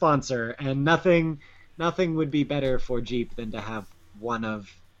a sponsor, and nothing would be better for Jeep than to have one of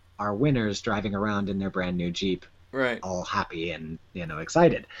our winners driving around in their brand new Jeep, Right. all happy and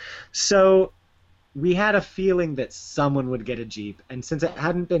excited. So we had a feeling that someone would get a Jeep, and since it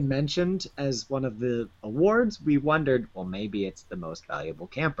hadn't been mentioned as one of the awards, we wondered, well, maybe it's the most valuable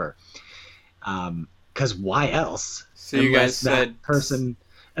camper. Because why else? So you guys said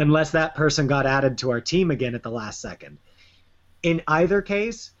Unless that person got added to our team again at the last second. In either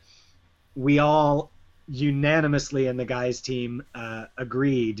case, we all unanimously in the guys' team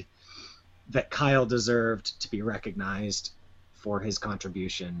agreed that Kyle deserved to be recognized for his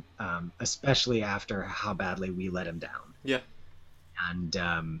contribution, especially after how badly we let him down. Yeah.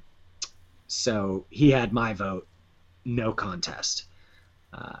 And so he had my vote, no contest.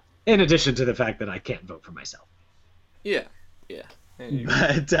 In addition to the fact that I can't vote for myself. Yeah. Yeah.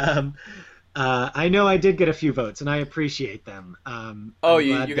 But I know I did get a few votes, and I appreciate them. Oh,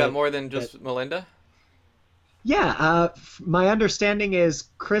 you got more than just Melinda? Yeah, my understanding is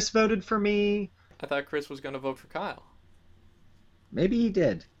Chris voted for me. I thought Chris was going to vote for Kyle. Maybe he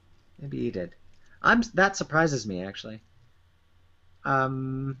did. That surprises me, actually.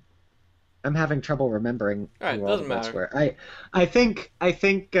 I'm having trouble remembering All right, who all the doesn't votes matter. were. I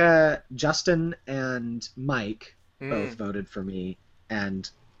think Justin and Mike both voted for me, and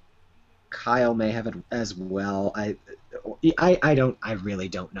Kyle may have it as well. I really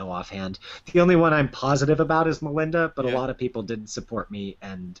don't know offhand. The only one I'm positive about is Melinda, but Yeah. a lot of people did support me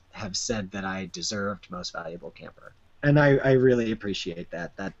and have said that I deserved most valuable camper, and I really appreciate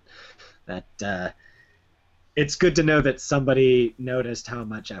that. That it's good to know that somebody noticed how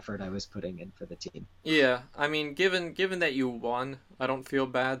much effort I was putting in for the team. Yeah, I mean, given that you won, I don't feel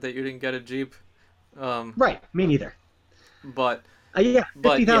bad that you didn't get a Jeep. Right, me neither. But Yeah,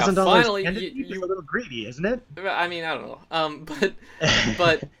 $50,000. finally, And it's a little greedy, isn't it? I mean, I don't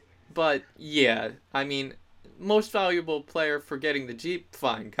know. But yeah, I mean, most valuable player for getting the Jeep,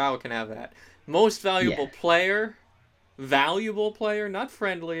 fine, Kyle can have that. Most valuable player, not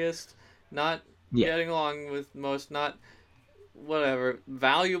friendliest, not getting along with most, not whatever,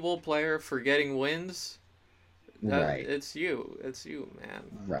 valuable player for getting wins. Right. It's you, man.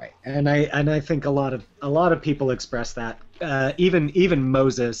 Right, and I think a lot of people express that. Even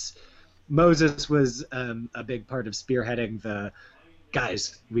Moses was a big part of spearheading the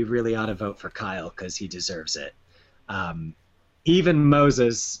guys. We really ought to vote for Kyle because he deserves it. Even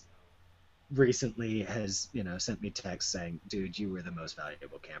Moses recently has sent me texts saying, "Dude, you were the most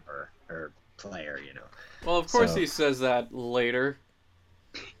valuable camper or player." Well, of course he says that later.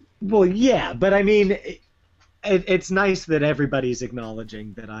 Well, yeah, but I mean. It's nice that everybody's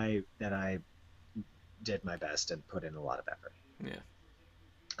acknowledging that I did my best and put in a lot of effort. Yeah.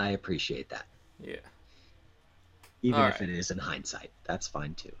 I appreciate that. Yeah. Even if it is in hindsight, that's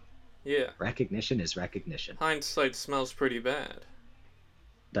fine too. Yeah. Recognition is recognition. Hindsight smells pretty bad.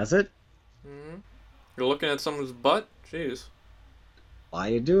 Does it? Mm-hmm. You're looking at someone's butt? Jeez. Why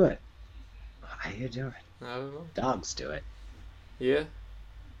you do it? I don't know. Dogs do it. Yeah.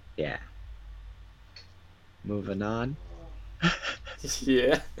 Yeah. Moving on.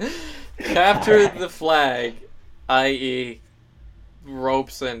 Yeah. Capture the flag, i.e.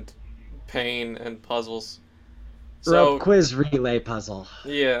 ropes and pain and puzzles. Rope So quiz relay puzzle.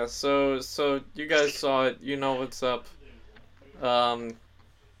 yeah, so you guys saw it. You know what's up. Um,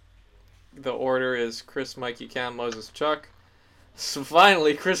 the order is Chris, Mikey, Cam, Moses, Chuck. So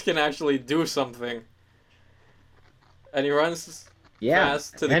finally, Chris can actually do something, and he runs Yeah,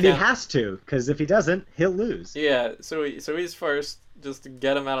 fast to the and he camp. has to, because if he doesn't, he'll lose. Yeah, so he's first just to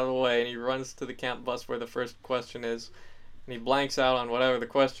get him out of the way, and he runs to the camp bus where the first question is, and he blanks out on whatever the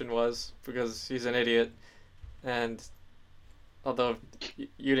question was because he's an idiot. And although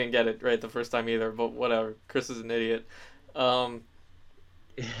you didn't get it right the first time either, but whatever, Chris is an idiot. Um,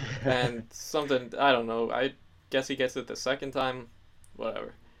 and something I don't know. I guess he gets it the second time.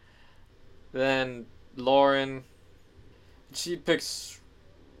 Whatever. Then Lauren, she picks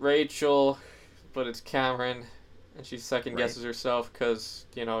Rachel, but it's Cameron, and she second Right. guesses herself because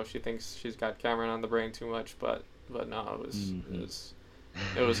she thinks she's got Cameron on the brain too much, but no,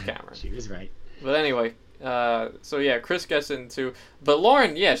 it was Cameron. She was right. But anyway, so yeah, Chris gets into, but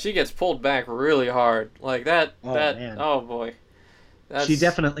Lauren, yeah, she gets pulled back really hard, like that. Oh That man, oh boy, she that's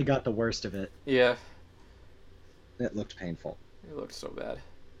definitely got the worst of it. yeah, It looked painful. it looks so bad.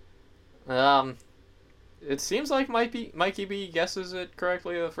 Um, it seems like Mikey B guesses it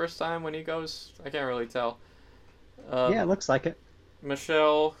correctly the first time when he goes. I can't really tell. Yeah, Um, it looks like it.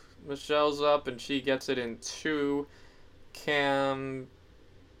 Michelle's up and she gets it in two. Cam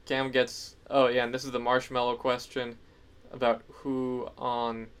Cam gets. Oh yeah, and this is the marshmallow question about who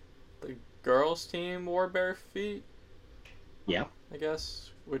on the girls' team wore bare feet. Yeah, I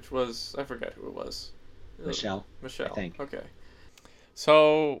guess, which was I forget who it was. Michelle, I Michelle. think. Okay.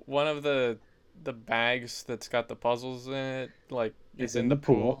 So one of the bags that's got the puzzles in it, like, Is is in in the the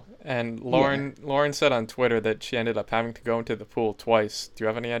pool. pool. And Yeah. Lauren said on Twitter that she ended up having to go into the pool twice. Do you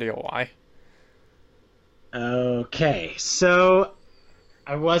have any idea why? Okay, so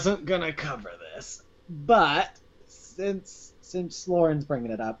I wasn't gonna cover this, but since Lauren's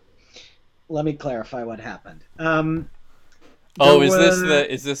bringing it up, let me clarify what happened. There Oh, were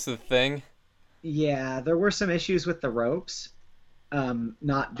is this the thing? yeah, there were some issues with the ropes,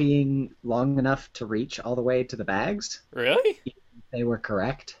 not being long enough to reach all the way to the bags. Really? They were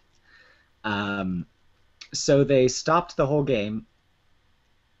correct. Um, so they stopped the whole game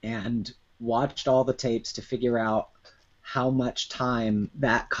and watched all the tapes to figure out how much time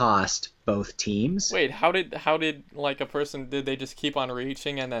that cost both teams. Wait, how did like a person, did they just keep on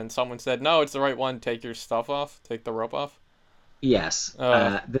reaching and then someone said, "No, it's the right one, take your stuff off, take the rope off"? Yes,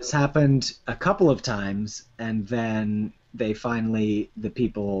 Uh, this happened a couple of times, and then the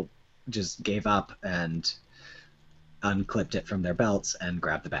people just gave up and unclipped it from their belts and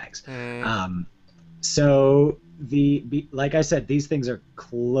grabbed the bags. hmm, Um, so like I said, these things are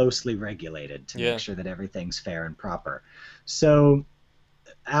closely regulated to make yeah. sure that everything's fair and proper. So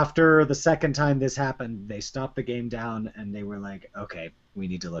after the second time this happened, they stopped the game down and they were like, okay, we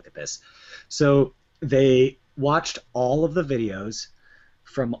need to look at this. So they watched all of the videos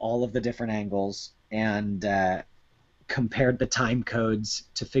from all of the different angles and compared the time codes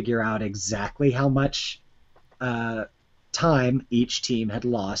to figure out exactly how much uh, time each team had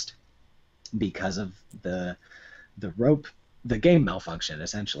lost because of the rope, the game malfunction,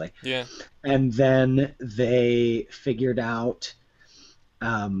 essentially. Yeah. And then they figured out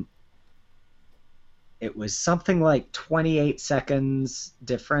um, it was something like 28 seconds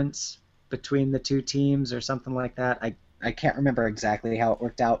difference between the two teams or something like that. I can't remember exactly how it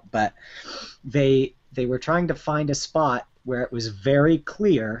worked out, but they were trying to find a spot where it was very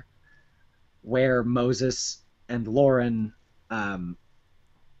clear where Moses and Lauren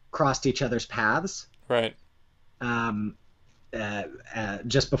crossed each other's paths. Right. Um,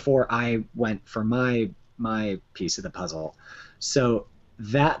 just before I went for my piece of the puzzle, so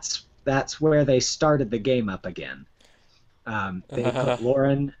that's where they started the game up again.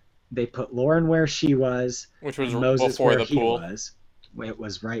 They put Lauren where she was, Which was and Moses before where the he pool. was. It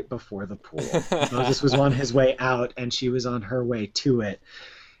was right before the pool. Moses was on his way out, and she was on her way to it.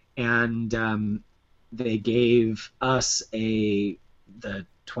 And they gave us the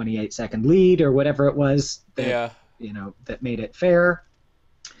 28-second lead or whatever it was that Yeah. that made it fair.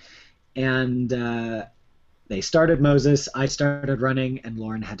 And they started Moses. I started running, and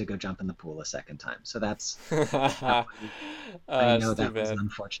Lauren had to go jump in the pool a second time. So that I know That's too that was bad.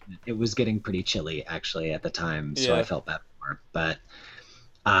 unfortunate. It was getting pretty chilly actually at the time, so I Yeah. felt bad for her. But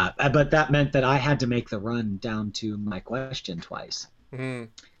that meant that I had to make the run down to my question twice, Hmm.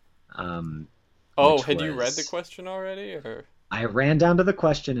 um, Oh, which had you read the was question already, or? I ran down to the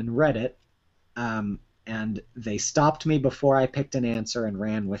question and read it, and they stopped me before I picked an answer and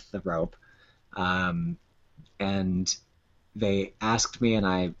ran with the rope. Um, and they asked me, and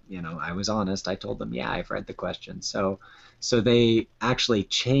I was honest. I told them, yeah, I've read the question. So they actually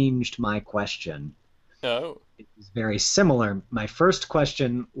changed my question. Oh. It was very similar. My first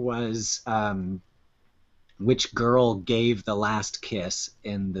question was, which girl gave the last kiss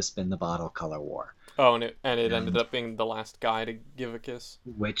in the Spin the Bottle color war? Oh, and it ended And up being the last guy to give a kiss.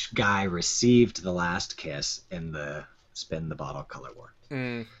 which guy received the last kiss in the Spin the Bottle color war?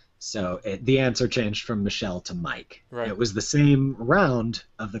 Mm, So the answer changed from Michelle to Mike. right. It was the same round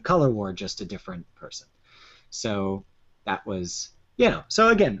of the color war, just a different person. So that was, so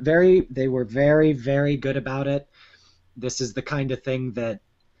again, they were very, very good about it. This is the kind of thing that,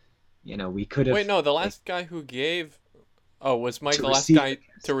 we could Wait, have, no, the like, last guy who gave. Oh, was Mike to the last receive a guy to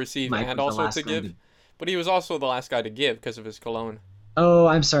kiss. receive Mike and was the also to last guy give? to. But he was also the last guy to give because of his cologne. Oh,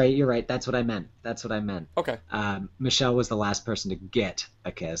 I'm sorry. You're right. That's what I meant. That's what I meant. Okay. Michelle was the last person to get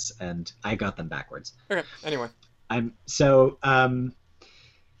a kiss, and I got them backwards. Okay. Anyway. I'm so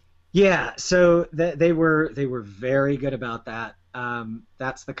yeah. So they were very good about that.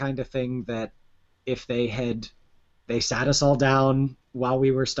 That's the kind of thing that if they sat us all down while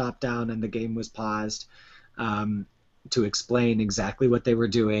we were stopped down and the game was paused, um, to explain exactly what they were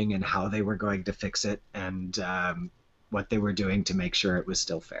doing and how they were going to fix it, and what they were doing to make sure it was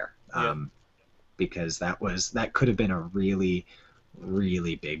still fair. Yep. Because that could have been a really,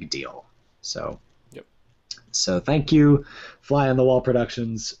 really big deal. So Yep. so thank you, Fly on the Wall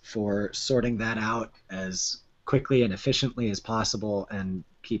Productions, for sorting that out as quickly and efficiently as possible and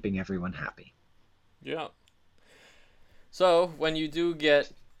keeping everyone happy. Yeah. So when you do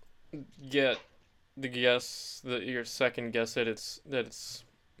get the guess that your second guess that it's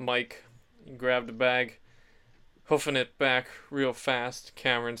Mike, you grab the bag, hoofing it back real fast.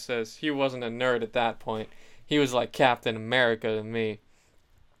 Cameron says he wasn't a nerd at that point. He was like Captain America to me.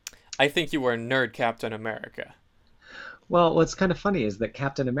 I think you were a nerd, Captain America. Well, what's kind of funny is that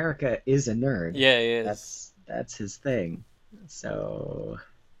Captain America is a nerd. Yeah, he is. That's his thing. So,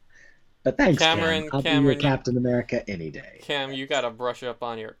 but thanks, Cam. Cameron, I'll be your Cameron, you, Captain America any day. Cam, you gotta brush up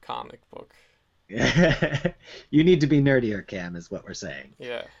on your comic book. You need to be nerdier, Cam, is what we're saying.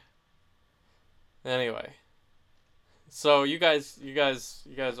 Yeah. Anyway, so you guys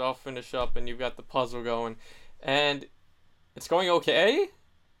all finish up, and you've got the puzzle going, and it's going okay,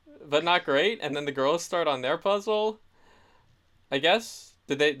 but not great. And then the girls start on their puzzle. I guess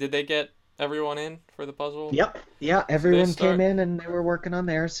did they get everyone in for the puzzle? Yep. Yeah, So they everyone came start, in and they were working on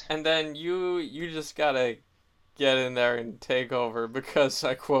theirs. and then you just gotta get in there and take over because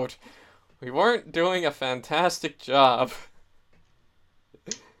I quote, "We weren't doing a fantastic job."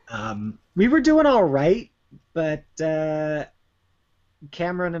 We were doing all right, but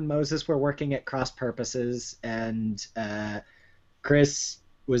Cameron and Moses were working at cross purposes, and Chris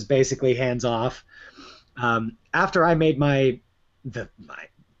was basically hands off. After I made my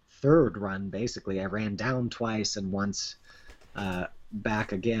third run, basically, I ran down twice and once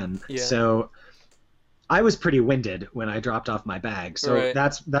back again. Yeah. So I was pretty winded when I dropped off my bag. So Right.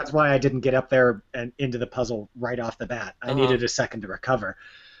 that's why I didn't get up there and into the puzzle right off the bat. I Uh-huh. needed a second to recover.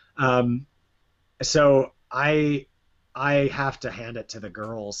 Um, so I have to hand it to the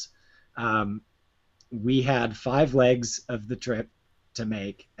girls. Um, we had 5 legs of the trip to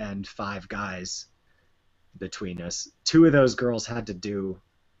make and 5 guys between us. 2 of those girls had to do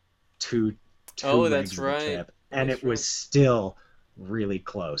two Oh, legs that's of the right. trip, and That's it was right. still really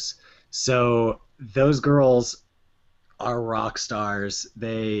close. So those girls are rock stars.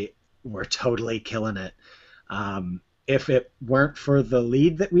 They were totally killing it. If it weren't for the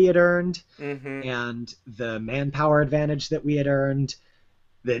lead that we had earned Mm-hmm. and the manpower advantage that we had earned,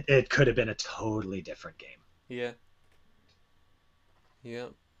 that it could have been a totally different game. Yeah. Yeah.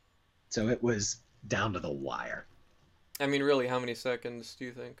 So it was down to the wire. I mean, really, how many seconds do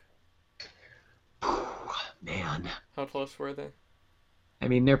you think? Man, How close were they? I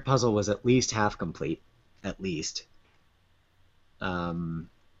mean, their puzzle was at least half complete, at least. Um,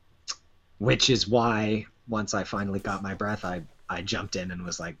 which is why once I finally got my breath, I jumped in and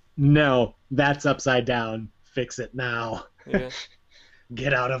was like, "No, that's upside down. Fix it now. Yeah.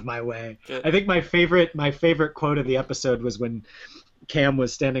 Get out of my way." Get, I think my favorite quote of the episode was when Cam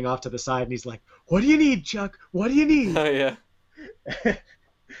was standing off to the side and he's like, "What do you need, Chuck? What do you need?" oh yeah.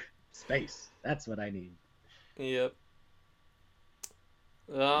 Space. That's what I need. Yep.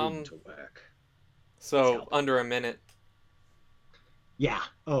 Room to work. So under a minute. Yeah.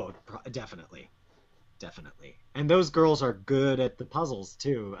 Oh, definitely. Definitely. And those girls are good at the puzzles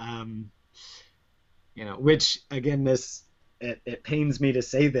too. Which again, it pains me to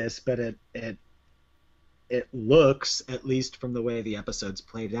say this, but it looks, at least from the way the episodes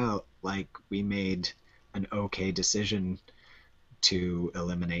played out, like we made an okay decision to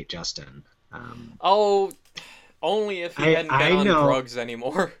eliminate Justin. Oh, only if he hadn't been I on know. drugs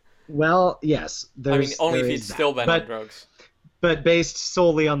anymore. Well, yes, I mean, only there if he'd is still that, been on drugs. but based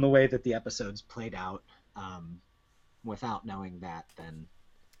solely on the way that the episodes played out, without knowing that, then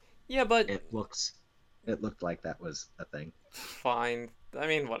Yeah, but it looked like that was a thing. fine. I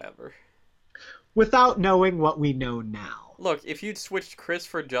mean, whatever. Without knowing what we know now. Look, if you'd switched Chris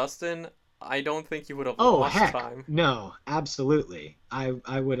for Justin, I don't think you would have Oh lost heck, time. no, absolutely. I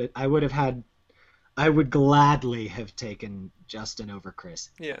would gladly have taken Justin over Chris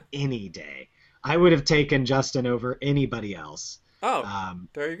Yeah. any day. I would have taken Justin over anybody else. Oh,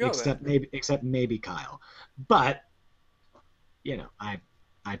 there you go except then. maybe Kyle. But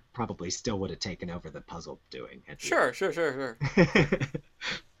I probably still would have taken over the puzzle doing at the Sure. end.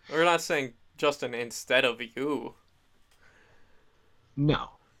 We're not saying Justin instead of you. No.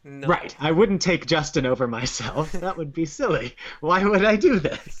 No. Right. I wouldn't take Justin over myself. That would be silly. Why would I do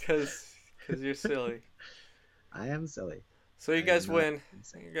this? Because you're silly. I am silly. So you guys win.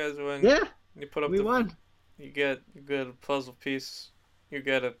 Insane. You guys win. Yeah, You put up we won. You get a puzzle piece. You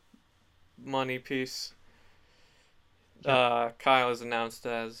get a money piece. Yep. Kyle is announced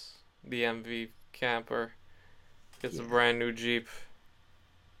as the MV camper. Gets a brand new Jeep.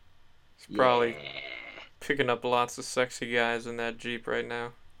 He's probably picking up lots of sexy guys in that Jeep right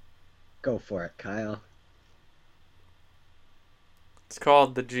now. Go for it, Kyle. It's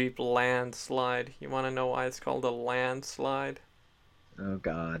called the Jeep Landslide. You want to know why it's called a landslide? Oh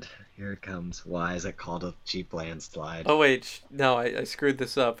God, here it comes. Why is it called a Jeep landslide? Oh wait, no, I screwed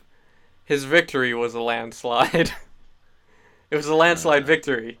this up. His victory was a landslide. It was a landslide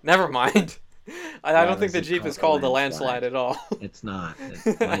victory. Never mind. I don't think the Jeep is called a landslide at all. It's not.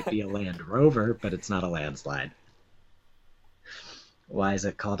 It might be a Land Rover, but it's not a landslide. Why is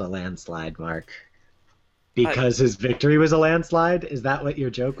it called a landslide, Mark? Because his victory was a landslide? Is that what your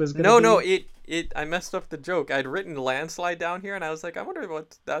joke was going to be? No, I messed up the joke. I'd written landslide down here, and I was like, I wonder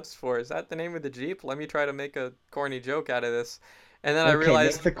what that's for. Is that the name of the Jeep? Let me try to make a corny joke out of this. And then I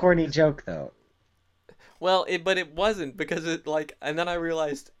realized... make the corny joke, though. Well, but it wasn't, because and then I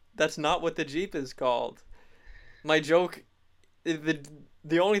realized that's not what the Jeep is called. My joke,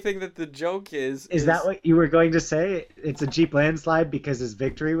 the only thing that the joke is... Is that what you were going to say? It's a Jeep landslide because his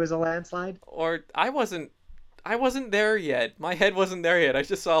victory was a landslide? Or I wasn't there yet. My head wasn't there yet. I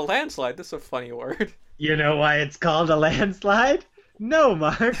just saw landslide. That's a funny word. You know why it's called a landslide? No,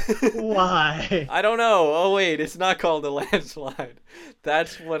 Mark. Why? I don't know. Oh, wait. It's not called a landslide.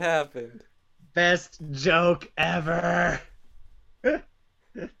 That's what happened. Best joke ever.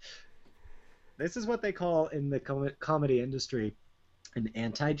 This is what they call in the comedy industry an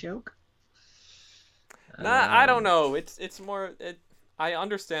anti-joke. Nah, I don't know. It's more... I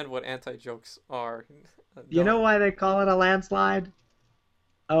understand what anti-jokes are. You know why they call it a landslide?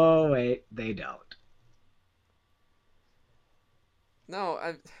 Oh, wait, they don't. No,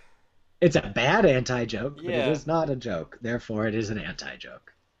 It's a bad anti-joke, but Yeah. it is not a joke. Therefore, it is an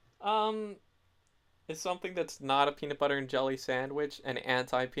anti-joke. Is something that's not a peanut butter and jelly sandwich an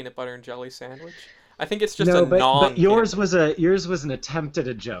anti-peanut butter and jelly sandwich? I think it's just No, a but yours was an attempt at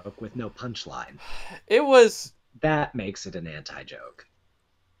a joke with no punchline. It was, That makes it an anti-joke.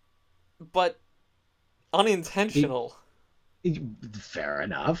 but unintentional. Fair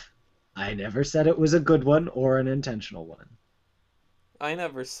enough. I never said it was a good one or an intentional one. I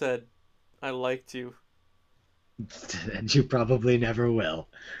never said I liked you. And you probably never will.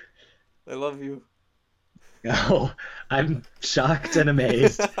 I love you. Oh, I'm shocked and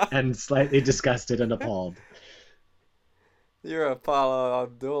amazed and slightly disgusted and appalled. You're a Paula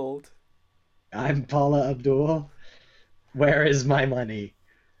Abdul. I'm Paula Abdul. Where is my money?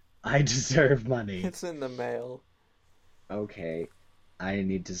 I deserve money. It's in the mail. Okay, I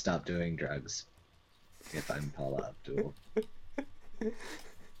need to stop doing drugs if I'm Paula Abdul.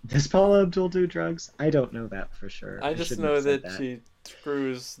 Does Paula Abdul do drugs? I don't know that for sure. I just shouldn't know have said that she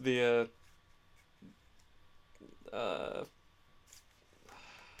screws the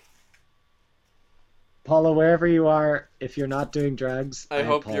Paula, wherever you are, if you're not doing drugs, I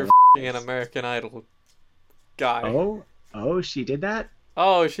hope you're apologize. an American Idol guy. Oh, she did that?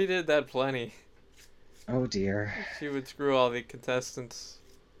 Oh, she did that plenty. Oh dear. She would screw all the contestants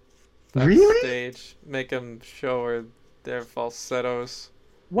Really? backstage, make them show her their falsettos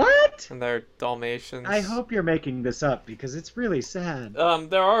What? and their Dalmatians. I hope you're making this up because it's really sad.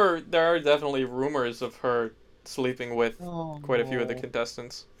 There are definitely rumors of her sleeping with quite a few of the no.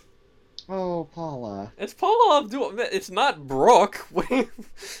 contestants. Oh, Paula. It's Paula Abdul. It's not Brooke.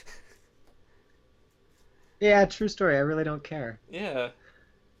 Yeah, true story. I really don't care. Yeah.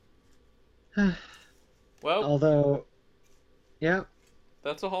 Well, Although, Yeah.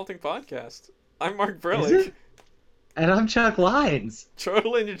 That's a halting podcast. I'm Mark Is Brillig. it? And I'm Chuck Lines.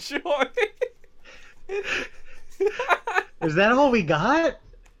 Chortle and joy. Is that all we got?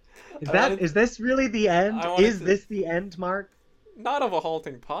 I wanted, Is this really the end? I wanted Is to, this the end, Mark? not of a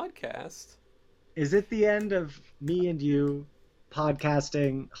halting podcast. Is it the end of me and you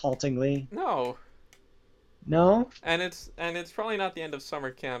podcasting haltingly? No, No? and it's probably not the end of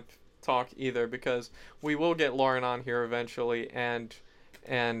summer camp talk either, because we will get Lauren on here eventually, and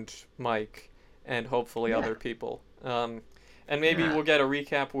Mike, and hopefully Yeah. other people. And maybe Yeah. we'll get a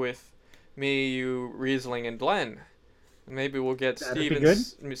recap with me, you, Riesling, and Glenn. Maybe we'll get That'd be good.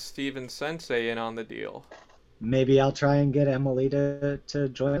 Steven Sensei in on the deal. Maybe I'll try and get Emily to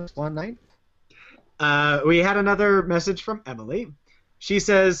join us one night. We had another message from Emily. She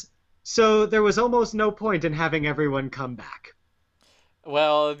says, so there was almost no point in having everyone come back.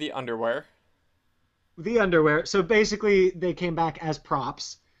 Well, the underwear. The underwear. So basically, they came back as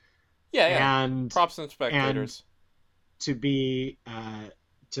props, Yeah, yeah. and Props and spectators. to be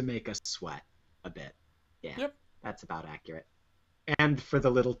to make us sweat a bit. Yeah, Yep. that's about accurate. And for the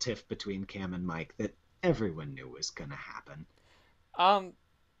little tiff between Cam and Mike that everyone knew was gonna happen. Um,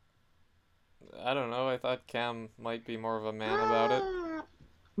 I don't know. I thought Cam might be more of a man about it.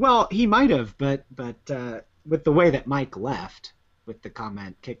 Well, he might have, but with the way that Mike left, with the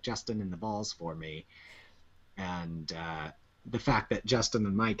comment "kick Justin in the balls for me," and the fact that Justin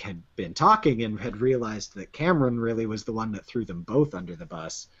and Mike had been talking and had realized that Cameron really was the one that threw them both under the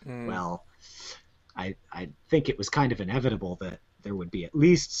bus. Well, I think it was kind of inevitable that there would be at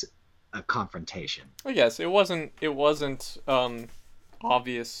least a confrontation. Well, yes, it wasn't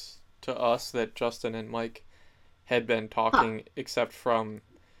obvious to us that Justin and Mike had been talking, except from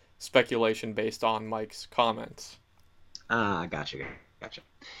speculation based on Mike's comments. Gotcha.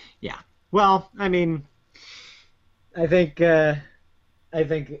 Yeah. Well, I mean, I think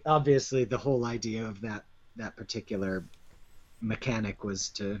obviously the whole idea of that particular mechanic was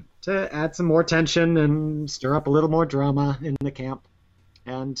to add some more tension and stir up a little more drama in the camp,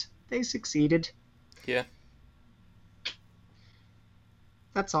 and they succeeded. Yeah.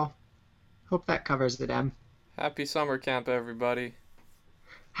 That's all. Hope that covers it, Em. Happy summer camp, everybody.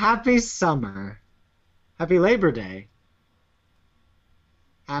 Happy summer. Happy Labor Day.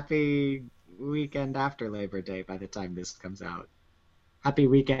 Happy weekend after Labor Day by the time this comes out. Happy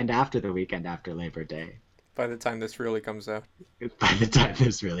weekend after the weekend after Labor Day. By the time this really comes out. By the time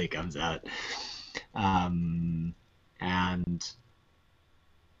this really comes out. And I'm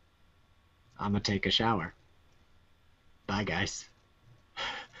going to take a shower. Bye, guys.